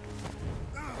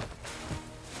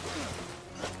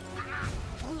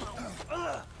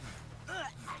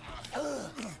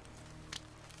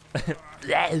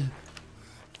 I'd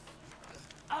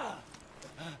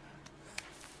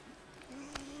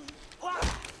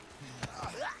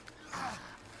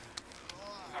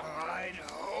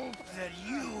hope that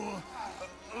you,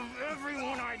 of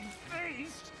everyone I'd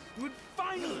faced, would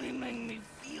finally make me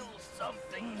feel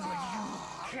something, but you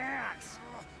can't.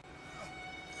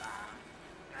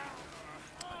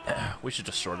 We should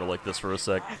just struggle like this for a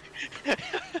sec. I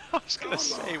was gonna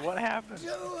say, what happened?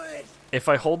 If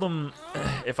I hold them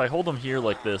here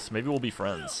like this, maybe we'll be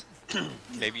friends.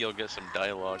 Maybe you'll get some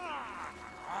dialogue.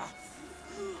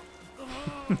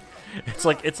 It's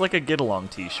like a get along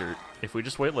T-shirt. If we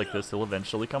just wait like this, he'll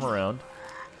eventually come around.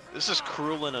 This is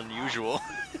cruel and unusual.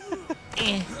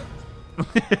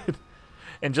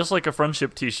 And just like a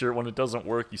friendship T-shirt, when it doesn't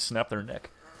work, you snap their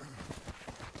neck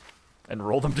and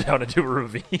roll them down into a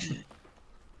ravine.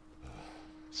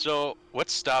 So,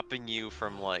 what's stopping you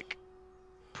from like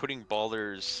putting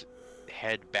Balder's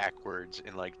head backwards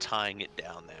and like tying it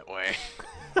down that way?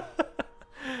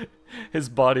 His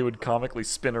body would comically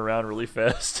spin around really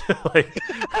fast. Like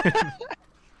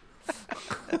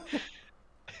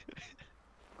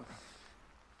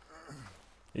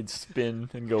he'd spin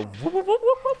and go whoop, whoop, whoop,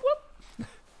 whoop, whoop.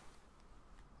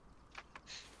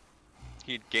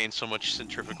 He'd gain so much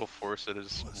centrifugal force that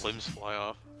his limbs fly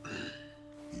off.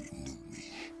 He knew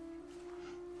me.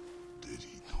 Did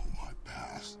he know my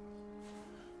past?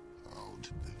 How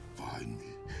did they find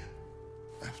me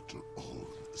after all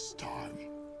this time?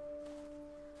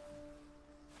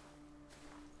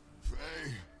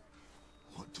 Faye,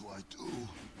 what do I do?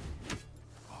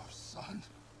 Our son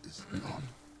is not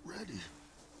ready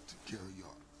to carry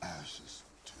your ashes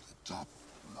to the top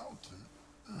mountain.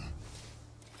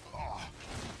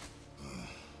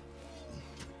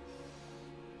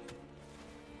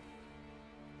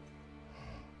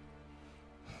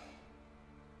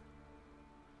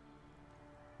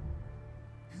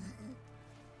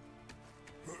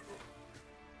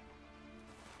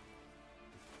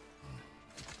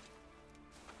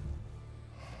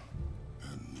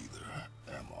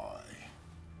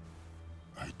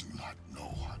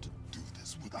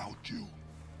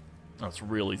 That's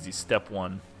real easy. Step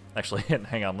 1. Actually,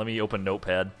 hang on. Let me open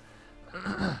Notepad.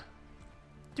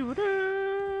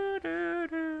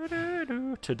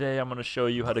 Today I'm going to show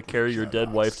you how to carry your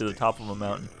dead wife to the top of a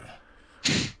mountain.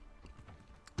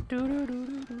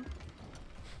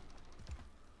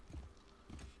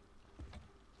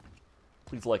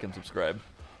 Please like and subscribe.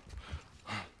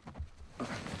 Boy.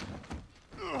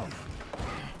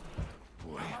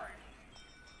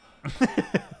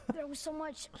 There was so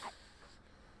much.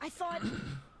 I thought.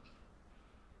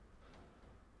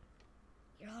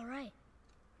 You're all right.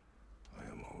 I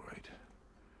am all right.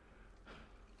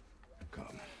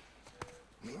 Come.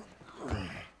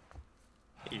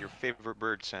 Your favorite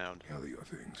bird sound. Gather your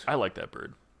things. I like that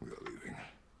bird. We are leaving.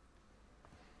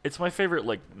 It's my favorite,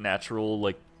 like, natural,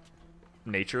 like,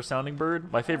 nature-sounding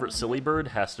bird. My favorite silly bird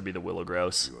has to be the willow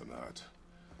grouse. You are not.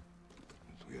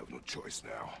 We have no choice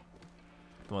now.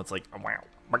 The one that's like, wow,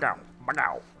 bagow,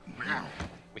 bagow.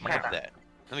 We have that.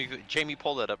 Let me, Jamie,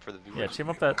 pull that up for the viewers. Yeah,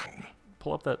 Jamie,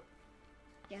 pull up that.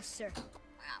 Yes, sir.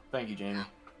 Thank you, Jamie.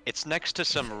 It's next to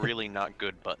some really not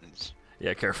good buttons.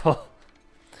 Yeah, careful.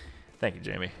 Thank you,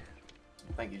 Jamie.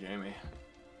 Thank you, Jamie.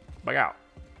 Bagow,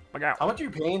 bagow. How much are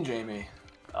you paying Jamie?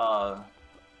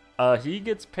 He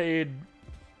gets paid.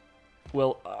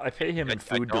 Well, I pay him in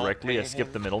food directly. I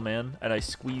skip the middleman, and I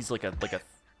squeeze like a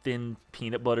thin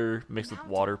peanut butter mixed with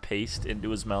water paste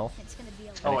into his mouth.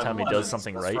 Anytime he does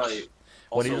something right.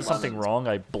 When he does something wrong,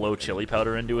 I blow chili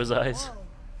powder into his eyes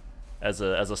as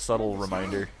a subtle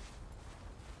reminder.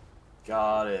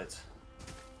 Got it.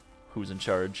 Who's in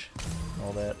charge?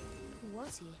 All that. Who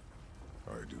was he?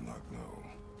 I do not know.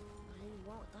 What did he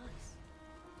want with us?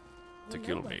 To We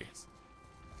kill know what me. it is.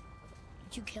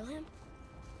 Did you kill him?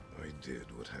 I did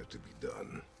what had to be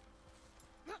done.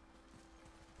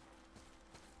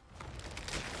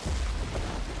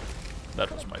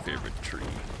 That was my favorite tree.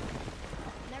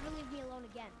 Never leave me alone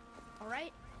again. All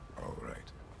right? All right.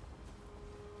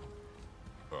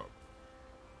 Oh,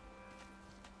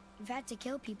 You've had to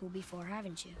kill people before,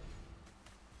 haven't you?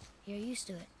 You're used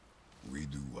to it. we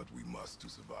do what we must to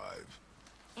survive.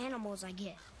 Animals, I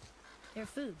get. They're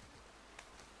food.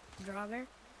 Draugr,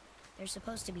 they're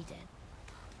supposed to be dead.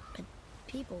 But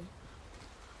people,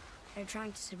 they're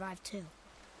trying to survive too.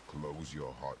 Close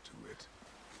your heart to it.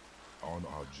 On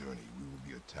our journey, we will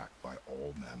be attacked by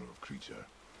all manner of creature.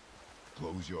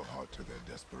 Close your heart to their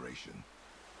desperation.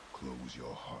 Close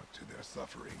your heart to their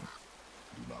suffering.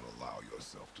 Do not allow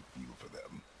yourself to feel for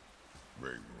them. They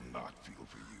will not feel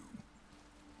for you.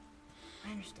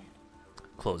 I understand.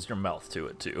 Close your mouth to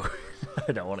it too.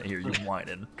 I don't want to hear you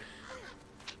whining.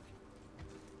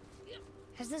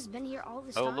 Has this been here all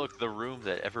this Oh, time? look, the room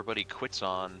that everybody quits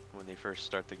on when they first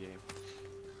start the game.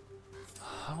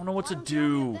 I don't know what to Why don't you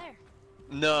all do. get there?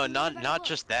 No, not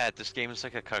just that. This game is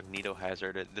like a cognito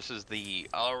hazard. This is the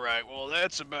alright, well,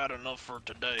 that's about enough for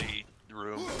today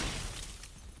room.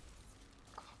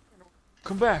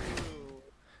 Come back.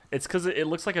 It's because it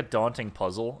looks like a daunting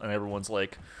puzzle, and everyone's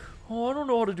like, oh, I don't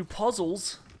know how to do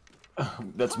puzzles.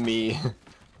 That's me.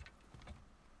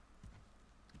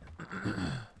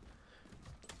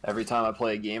 Every time I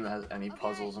play a game that has any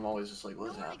puzzles, I'm always just like,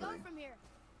 what is Nowhere to go happening? from here.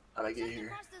 How'd I get Just here?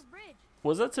 across this bridge.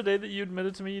 Was that today that you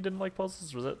admitted to me you didn't like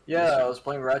puzzles? Was that? Yeah, I was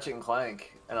playing Ratchet and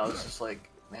Clank, and I was just like,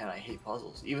 man, I hate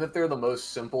puzzles. Even if they're the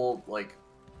most simple, like,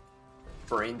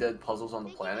 brain-dead puzzles on the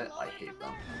planet, I hate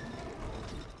them.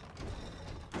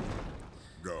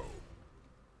 Go.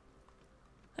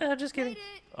 Yeah, just kidding.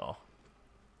 Oh.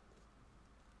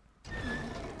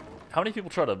 How many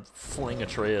people try to fling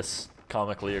Atreus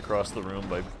comically across the room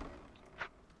by...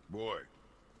 Boy.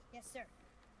 Yes, sir.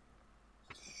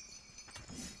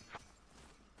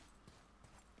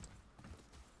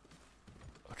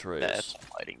 Atreus. That's a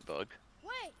fighting bug.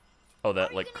 Wait. Oh,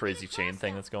 that like crazy chain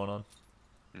thing that's going on?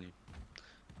 Mm.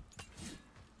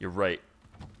 You're right.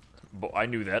 I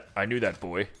knew that. I knew that,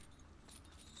 boy.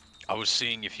 I was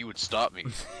seeing if you would stop me.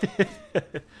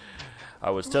 I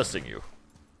was testing you.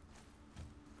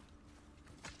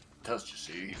 Test you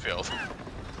see. You failed.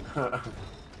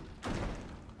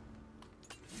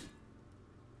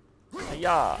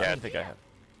 Yeah, I don't think I have.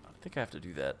 I think I have to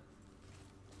do that.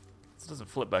 This doesn't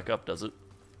flip back up, does it?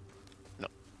 No.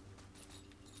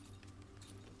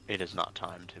 It is not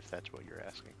timed, if that's what you're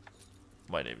asking.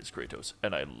 My name is Kratos,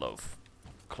 and I love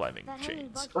climbing That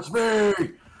hanging chains. bug- That's me!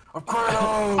 I'm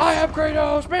Kratos! I am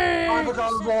Kratos, I'm the me!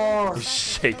 God of War! He's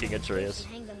shaking Atreus.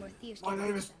 Hang them where thieves My can't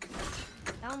name reach is them.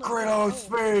 That one was Kratos,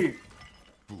 pretty me!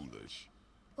 Foolish.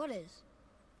 cool. What is?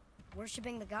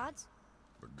 Worshipping the gods?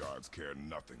 The gods care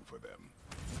nothing for them.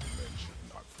 Men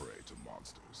should not pray to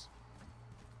monsters.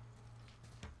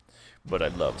 But I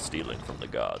love stealing from the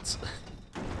gods.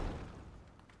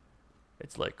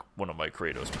 It's like one of my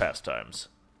Kratos pastimes.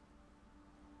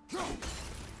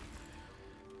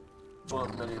 One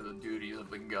of many of the duties of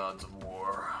the gods of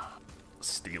war.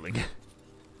 Stealing.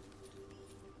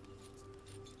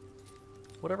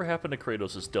 Whatever happened to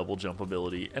Kratos' double jump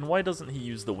ability, and why doesn't he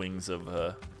use the wings of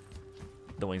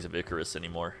Icarus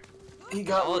anymore? He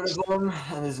got rid of them,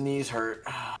 and his knees hurt.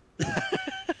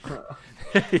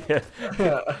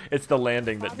 Yeah. It's the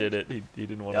landing that did it. He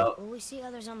didn't want to. Will we see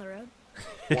others on the road?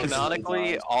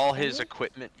 Canonically, all his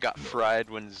equipment got fried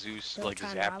when Zeus They'll like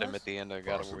try to zapped rob him us? at the end of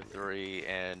God of War 3,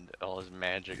 and all his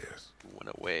magic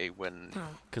went away when.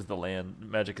 Because the land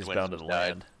magic is When bound to the Zeus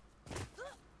died.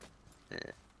 land. You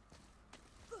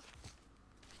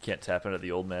can't tap into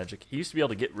the old magic. He used to be able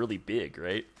to get really big,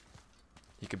 right?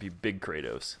 He could be big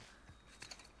Kratos.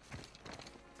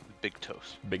 Big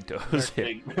toes. Big toes.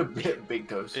 Yeah. Big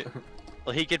toes.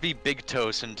 Well, he could be big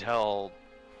toes until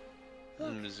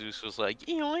Zeus was like,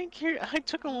 you know, I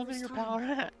took all of your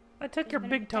power. I took There's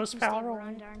been a protection stave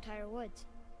around our entire woods.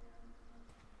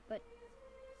 But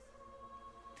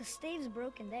the stave's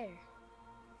broken there.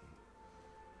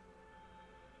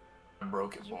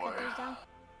 Broken Did you boy. cut those down?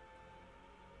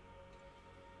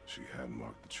 She had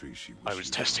marked the tree she I wished was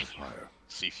she testing didn't you. fire.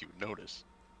 See if you would notice.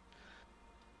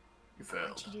 You Why'd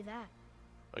failed. you do that?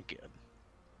 Again.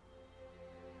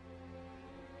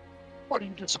 Why do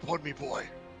you disappoint me, boy?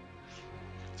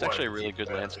 It's actually a really good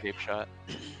landscape shot.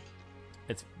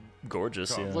 It's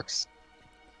gorgeous, yeah. It looks.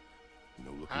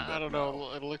 No looking I back don't now.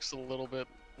 know. It looks a little bit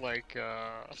like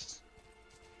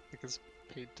it's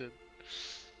painted.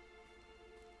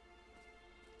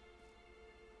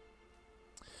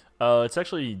 It's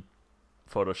actually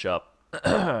Photoshop.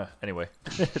 Anyway.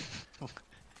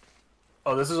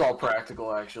 Oh, this is all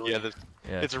practical, actually. Yeah,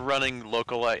 Yeah. it's running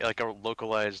like a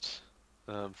localized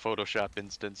Photoshop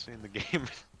instance in the game.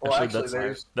 Well, Actually,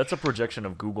 actually, that's a projection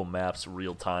of Google Maps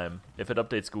real time. If it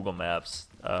updates Google Maps,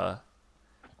 My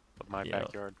you know.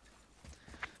 backyard.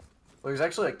 there's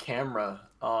actually a camera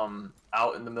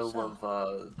out in the middle of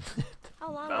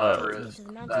How long Mount will it Everest take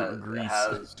to the mountain? that Greece.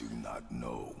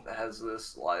 has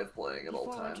this live playing at all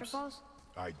Before winter times. falls?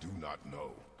 I do not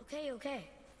know. Okay, okay.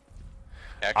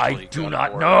 Actually, I do God of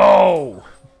not War- know!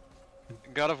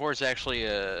 God of War is actually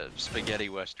a spaghetti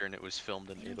western. It was filmed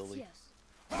in Italy.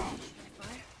 Yes.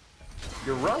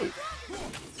 You're right.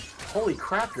 Holy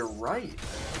crap, you're right.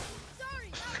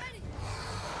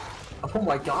 Oh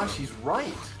my gosh, he's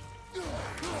right.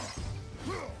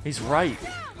 He's right.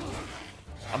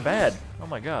 I'm bad. Oh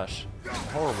my gosh.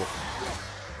 Horrible.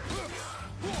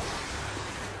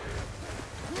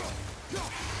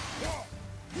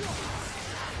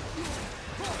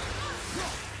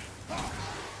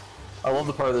 I love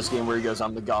the part of this game where he goes,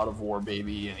 "I'm the God of War,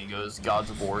 baby," and he goes, "Gods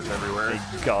of Wars everywhere."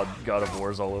 Hey, God of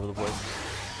War's all over the place.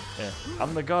 Yeah.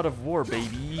 I'm the God of War,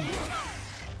 baby.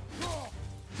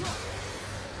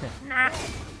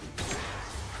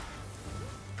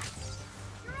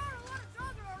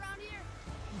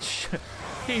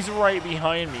 He's right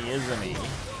behind me, isn't he?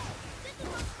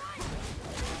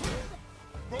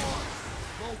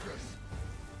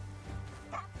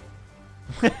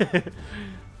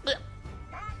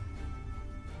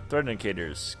 Thread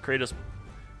indicators. Kratos.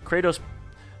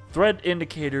 Thread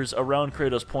indicators around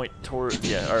Kratos point toward.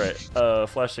 Yeah, alright.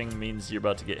 Flashing means you're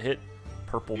about to get hit.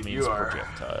 Purple means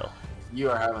projectile. You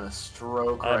are having a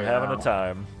stroke I'm right having now. a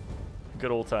time.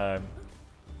 Good old time.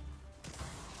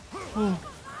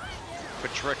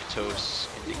 Patrictos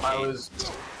indicates I was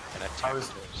an attack.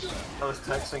 I was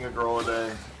texting a girl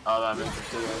today that I'm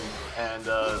interested in, and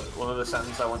one of the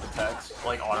sentences I went to text,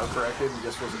 like, auto-corrected and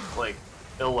just was, like,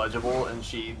 illegible, and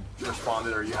she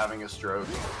responded, "Are you having a stroke?"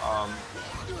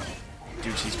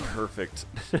 Dude, she's perfect.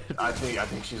 I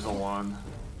think she's the one.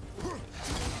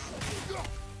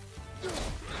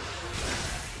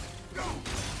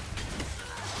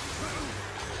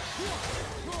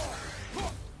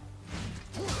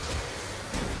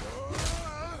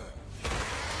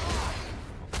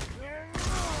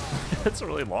 That's a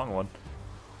really long one.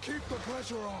 Keep the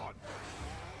pressure on.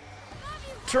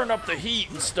 Turn up the heat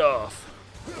and stuff.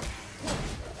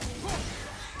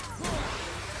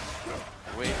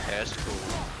 Wait, that's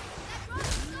cool.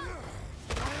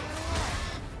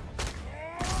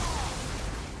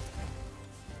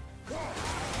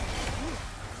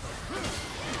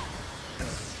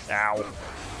 Ow.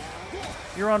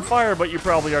 You're on fire, but you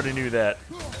probably already knew that.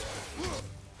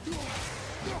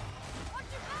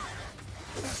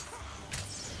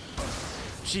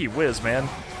 Gee whiz, man.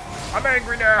 I'm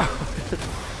angry now.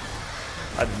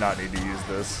 I did not need to use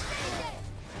this.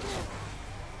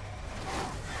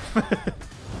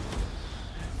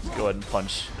 Go ahead and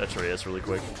punch Atreus really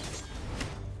quick.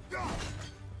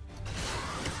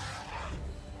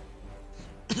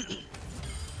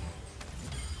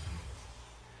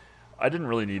 I didn't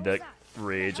really need that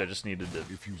rage. I just needed to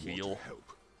If you want heal. to help,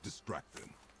 distract them.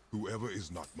 Whoever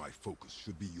is not my focus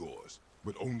should be yours,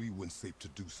 but only when safe to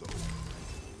do so.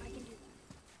 I can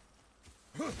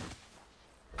do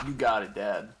that. You got it,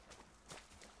 Dad.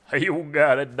 You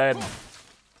got it, Dad.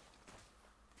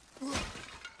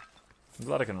 I'm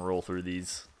glad I can roll through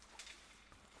these.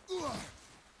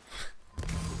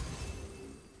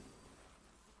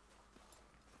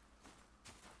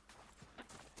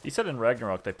 He said in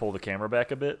Ragnarok they pull the camera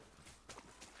back a bit.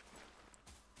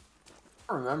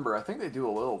 I don't remember. I think they do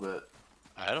a little bit.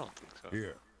 I don't think so.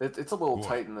 Here. It's a little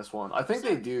tight in this one. I think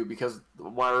they do because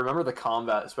when I remember the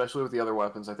combat, especially with the other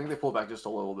weapons, I think they pull back just a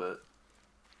little bit.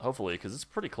 Hopefully, because it's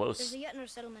pretty There's close. a Yetner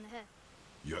settlement ahead.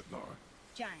 Yetnar,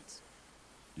 Giants.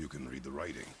 you can read the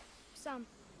writing. Some.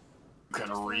 You can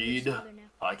Just like read? your mother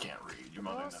now. I can't read. Your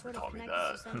We're mother all never sort of taught me connected,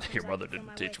 that. so sometimes Your I mother can feel didn't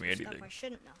my teach way me through stuff anything. I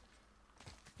shouldn't know.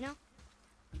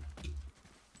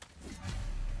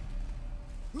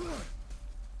 You know?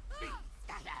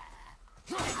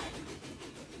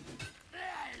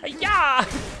 Yeah.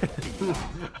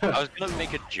 I was gonna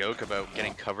make a joke about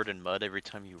getting covered in mud every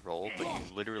time you roll, but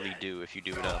you literally do if you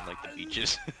do it on like the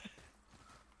beaches.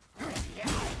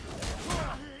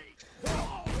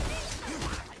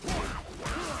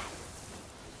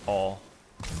 Oh.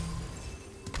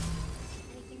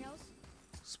 Anything else?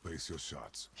 Space your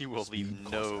shots. He will Speed leave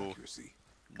costs no accuracy.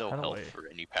 no Kinda help way. for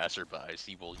any passerbys.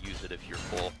 He will use it if you're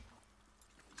full.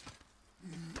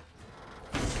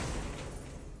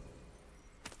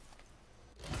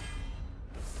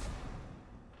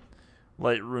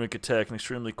 Light runic attack, an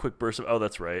extremely quick burst of... Oh,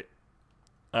 that's right.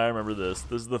 I remember this.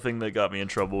 This is the thing that got me in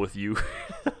trouble with you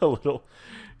a little.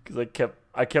 Because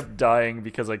I kept dying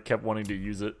because I kept wanting to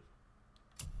use it.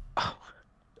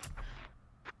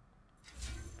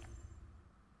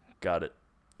 Got it.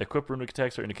 Equip runic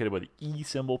attacks are indicated by the E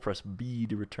symbol. Press B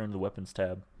to return to the weapons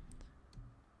tab.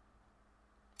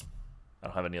 I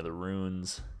don't have any other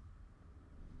runes.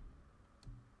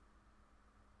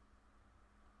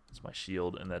 That's my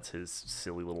shield, and that's his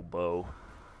silly little bow.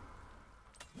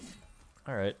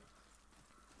 Alright.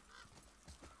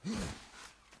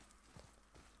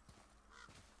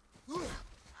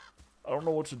 I don't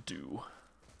know what to do.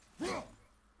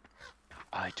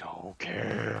 I don't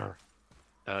care.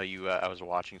 I was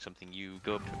watching something. You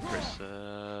go up to press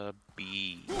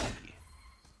B.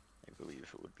 I believe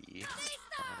it would be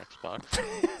on Xbox.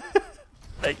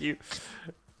 Thank you.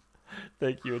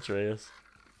 Thank you, Atreus.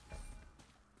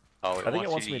 Oh, I think it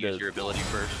wants wants you me to use to- your ability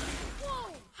first.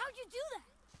 Whoa! How'd you do that?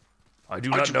 I do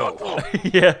How'd not you know.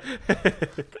 not Yeah.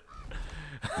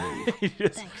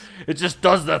 It just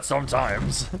does that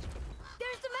sometimes. There's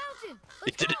the mountain.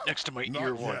 It did it next to my Not ear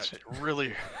yet. once. It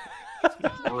really.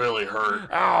 Really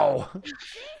hurt. Ow! It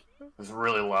was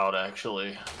really loud,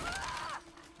 actually.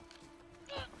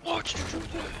 Watch you do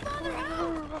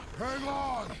that. Hang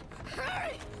on!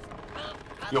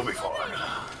 You'll be fine.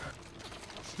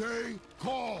 Stay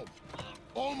calm.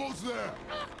 Almost there.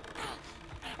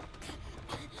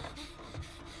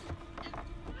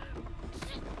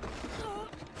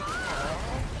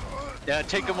 Yeah,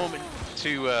 take a moment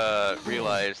to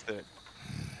realize that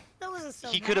That wasn't so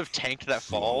he bad. could have tanked that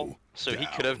fall, so he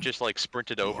could have just like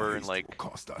sprinted over and like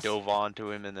Cost us. dove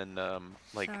onto him and then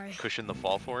like Sorry. cushioned the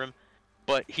fall for him.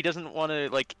 But he doesn't want to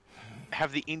like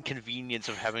have the inconvenience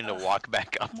of having to walk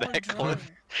back up More that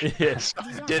cliff. Draugr. Yeah. So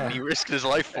he did, and he risked his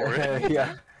life for it.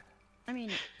 Yeah. I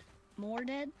mean, more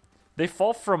dead? They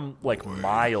fall from like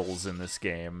miles in this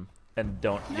game and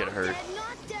don't get hurt. Dead,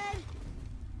 not dead.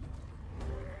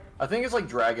 I think it's like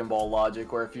Dragon Ball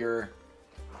logic, where if you're...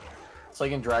 It's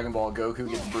like in Dragon Ball, Goku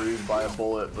gets bruised by a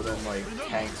bullet, but then like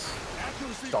tanks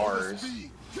stars.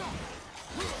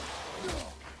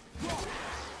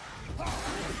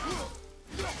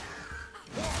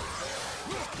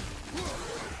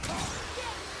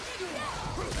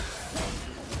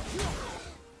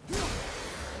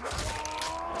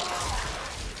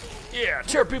 Yeah,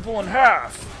 tear people in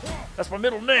half. That's my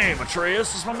middle name,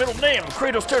 Atreus. That's my middle name.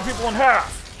 Kratos tear people in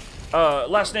half.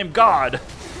 Last name God.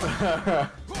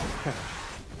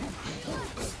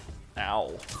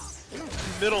 Ow.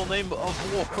 Middle name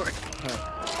of war.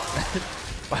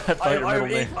 I thought your middle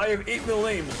name. I have 8 middle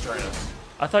names, Travis.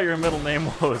 I thought your middle name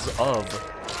was of.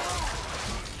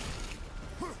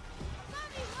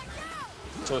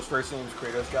 So his first name is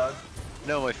Kratos God?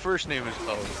 No, my first name is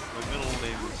of. My middle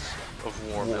name is of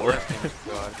war. My War. last name is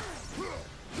God.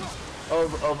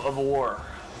 Of war.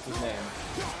 What's his name?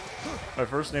 My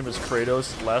first name is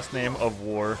Kratos. Last name of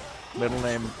War. Middle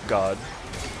name God.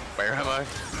 Where am I?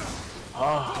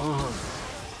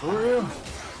 For real?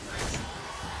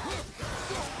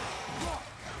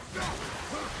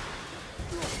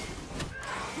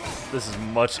 This is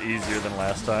much easier than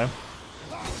last time.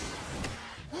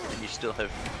 And you still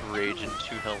have rage and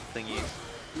 2 health thingies.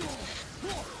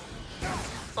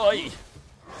 Oi!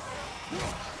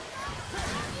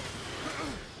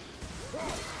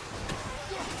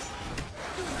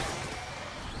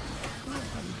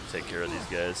 Take care of these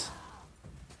guys.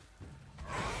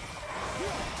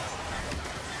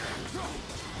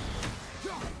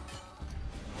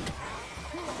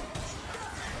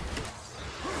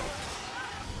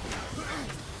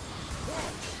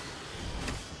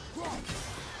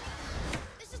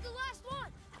 This is the last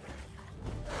one.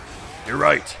 You're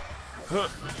right.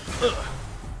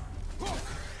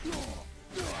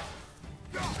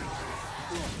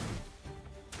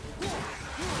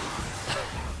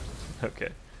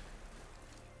 Okay.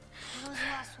 That was the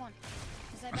last one.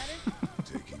 Is that better?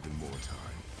 Take even more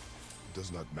time. It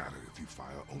does not matter if you fire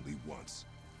only once.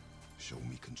 Show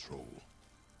me control.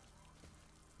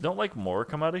 Don't like more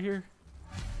come out of here?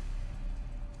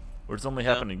 Or it's only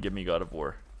happened in Give Me God of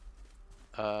War?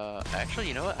 Actually,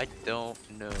 you know what? I don't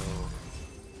know.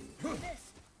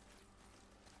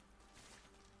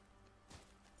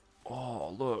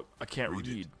 Oh, look. I can't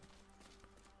read.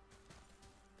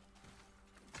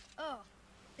 Oh,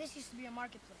 this used to be a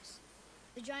marketplace.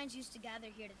 The giants used to gather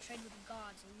here to trade with the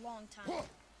gods a long time ago.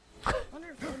 Wonder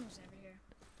if Odin was ever here.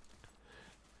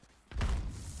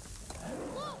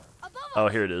 Whoa! Above us! Oh,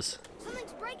 here it is.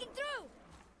 Something's breaking through!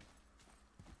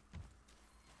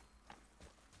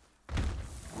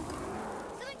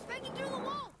 Something's breaking through the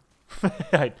wall!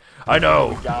 I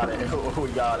know! We got it. We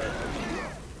got it.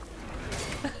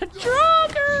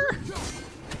 Drugger!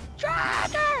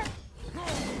 Drugger!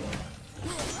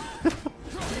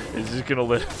 Is he just gonna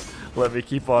let me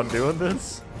keep on doing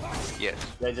this? Yes.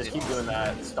 Yeah, just keep doing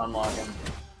that. Stun lock him.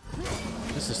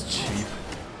 This is cheap.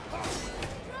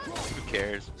 Who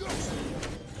cares?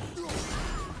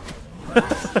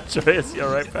 Trey, is he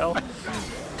alright, pal?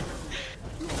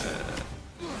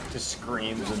 Just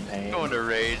screams in pain. Going to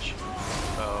rage.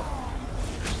 Oh.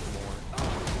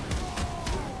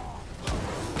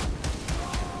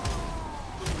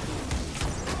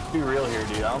 Be real here,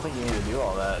 dude. I don't think you need to do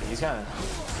all that. He's kind of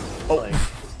like.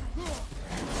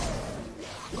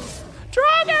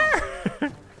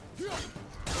 Drugger!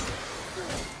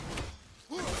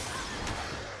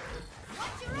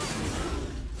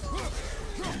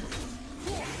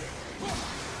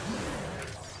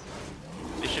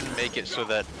 They should make it so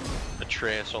that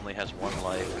Atreus only has 1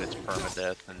 life and it's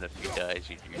permadeath, and if he dies,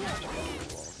 you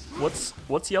just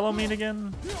What's yellow mean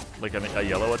again? Like a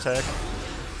yellow attack?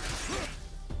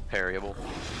 parryable.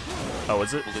 Oh,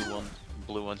 is it?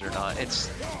 Blue ones are not. It's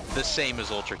the same as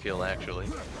Ultra Kill, actually.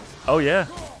 Oh yeah,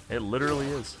 it literally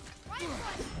is.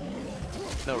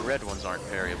 No, red ones aren't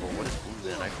parryable. What is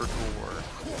blue then? I forgot.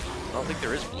 I don't think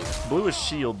there is blue. Blue is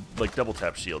shield, like double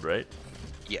tap shield, right?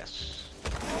 Yes.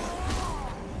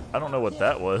 I don't know what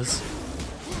that was.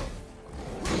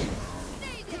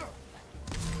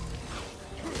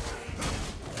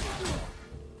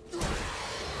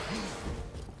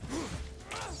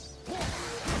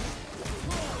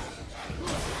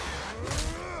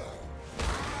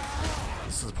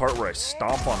 This is the part where I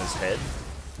stomp on his head.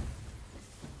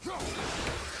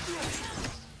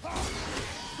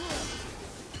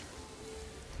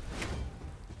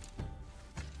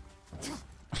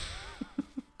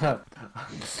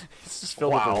 He's just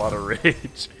filled with a lot of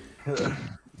rage.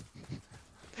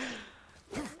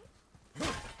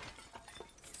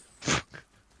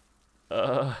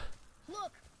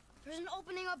 Look, there's an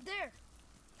opening up there.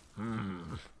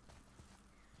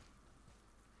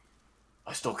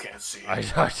 I still can't see.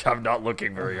 I'm not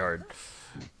looking very hard.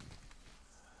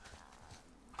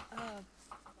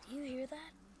 Do you hear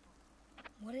that?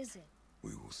 What is it?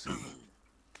 We will see.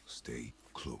 Stay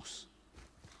close.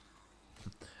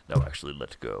 No, actually,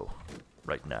 let's go.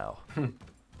 Right now.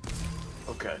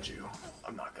 I'll catch you.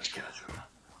 I'm not gonna catch him.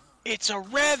 It's a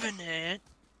revenant,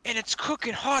 and it's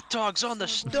cooking hot dogs on the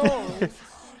stove.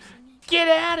 Get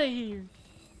out of here!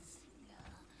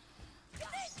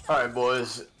 Alright,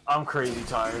 boys. I'm crazy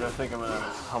tired. I think I'm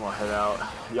gonna head out.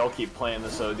 Y'all keep playing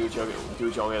this, so do what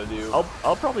y'all gotta do.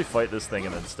 I'll probably fight this thing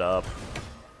and then stop.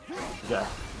 Yeah.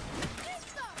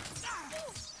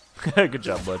 Good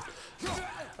job, bud.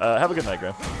 Have a good night,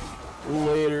 Graham.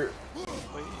 Later.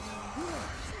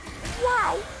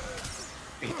 Wow!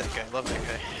 I hate that guy. Love that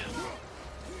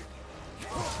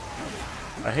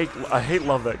guy. I hate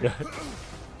love that guy.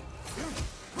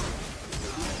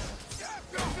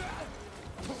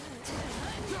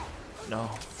 No.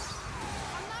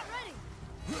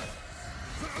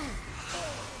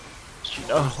 She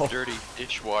No. throws dirty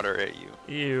dishwater at you.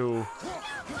 Ew.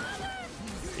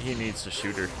 He needs to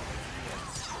shoot her.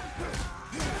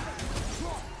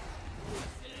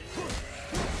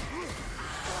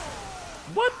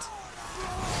 What?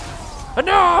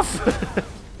 Enough!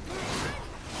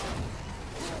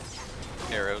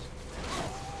 Arrows.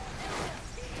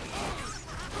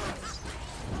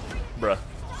 Bruh.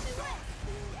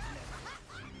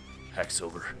 Hack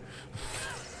silver.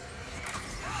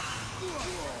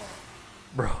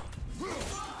 Bro.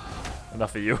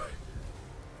 Enough of you.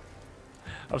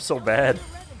 I'm so bad.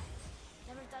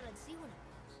 Never thought I'd see one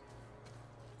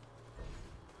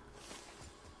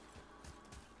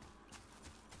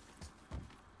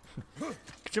of those.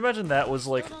 Could you imagine that was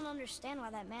like... I don't understand why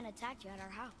that man attacked you at our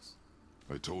house.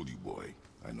 I told you, boy.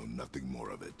 I know nothing more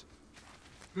of it.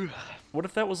 What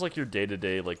if that was like your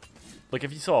day-to-day, like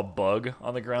if you saw a bug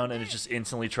on the ground and it just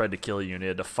instantly tried to kill you and you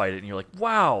had to fight it and you're like,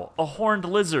 wow, a horned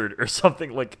lizard or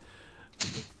something like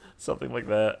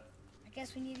that. I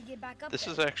guess we need to get back up This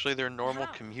there. is actually their normal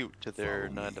commute to their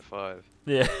 9 to 5.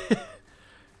 Yeah.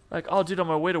 Like, oh, dude, on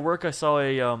my way to work I saw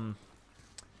a,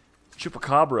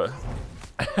 chupacabra.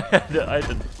 I had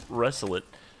to wrestle it.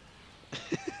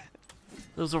 It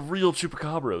was a real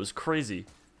chupacabra. It was crazy.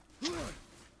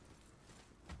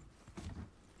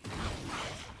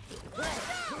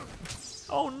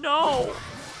 Oh no!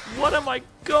 What am I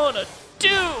gonna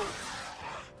do?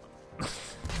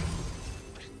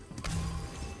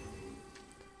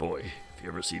 Boy, if you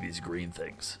ever see these green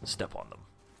things, step on them.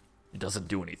 It doesn't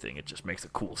do anything, it just makes a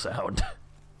cool sound.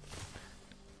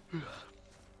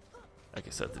 I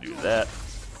guess I have to do that.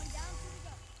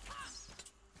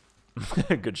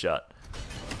 Good shot.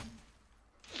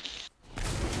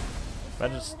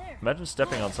 Imagine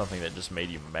stepping on something that just made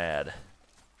you mad.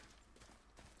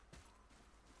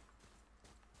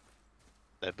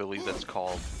 I believe that's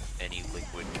called any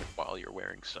liquid while you're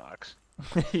wearing socks.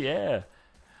 Yeah.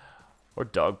 Or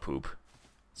dog poop.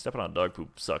 Stepping on dog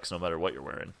poop sucks no matter what you're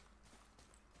wearing.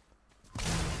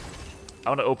 I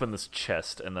want to open this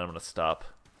chest and then I'm going to stop.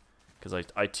 Because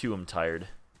I too am tired.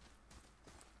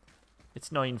 It's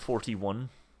 9:41.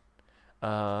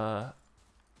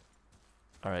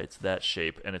 Alright, it's that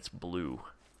shape and it's blue.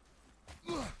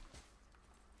 There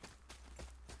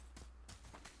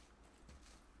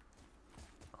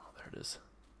it is.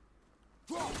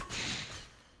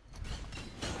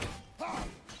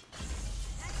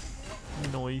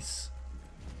 Nice.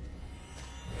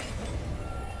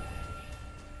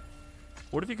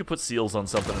 What if you could put seals on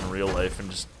something in real life and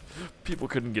just people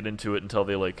couldn't get into it until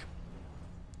they like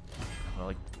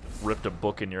ripped a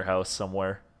book in your house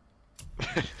somewhere?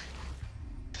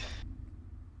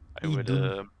 I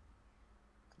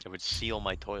would seal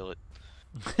my toilet.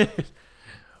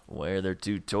 Why are there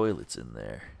two toilets in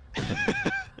there?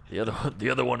 The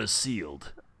other one is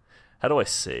sealed. How do I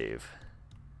save?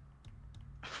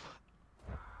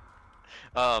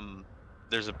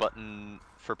 There's a button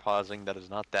for pausing that is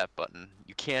not that button.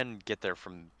 You can get there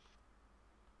from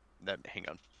that. Hang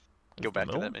on. Go back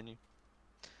to that menu.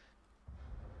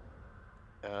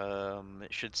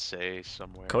 It should say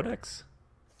somewhere. Codex?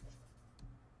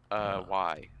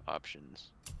 Y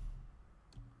options.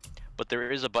 But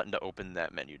there is a button to open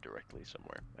that menu directly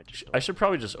somewhere. I should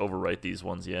probably just overwrite these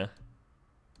ones, yeah.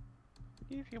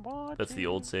 If you want. That's the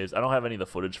old saves. I don't have any of the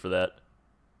footage for that.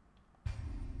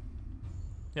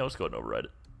 Yeah, let's go ahead and overwrite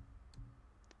it.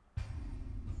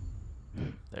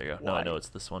 There you go. Now I know it's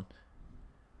this one.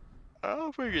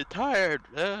 Oh, we get tired.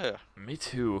 Me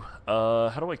too.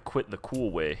 How do I quit the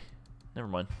cool way? Never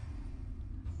mind.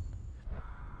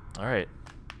 Alright.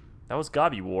 That was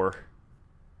Gobby War.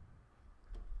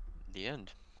 The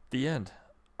end. The end.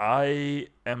 I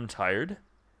am tired,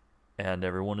 and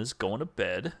everyone is going to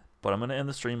bed, but I'm going to end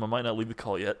the stream. I might not leave the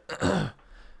call yet.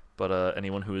 But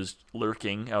anyone who is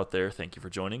lurking out there, thank you for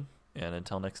joining, and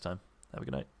until next time, have a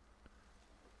good night.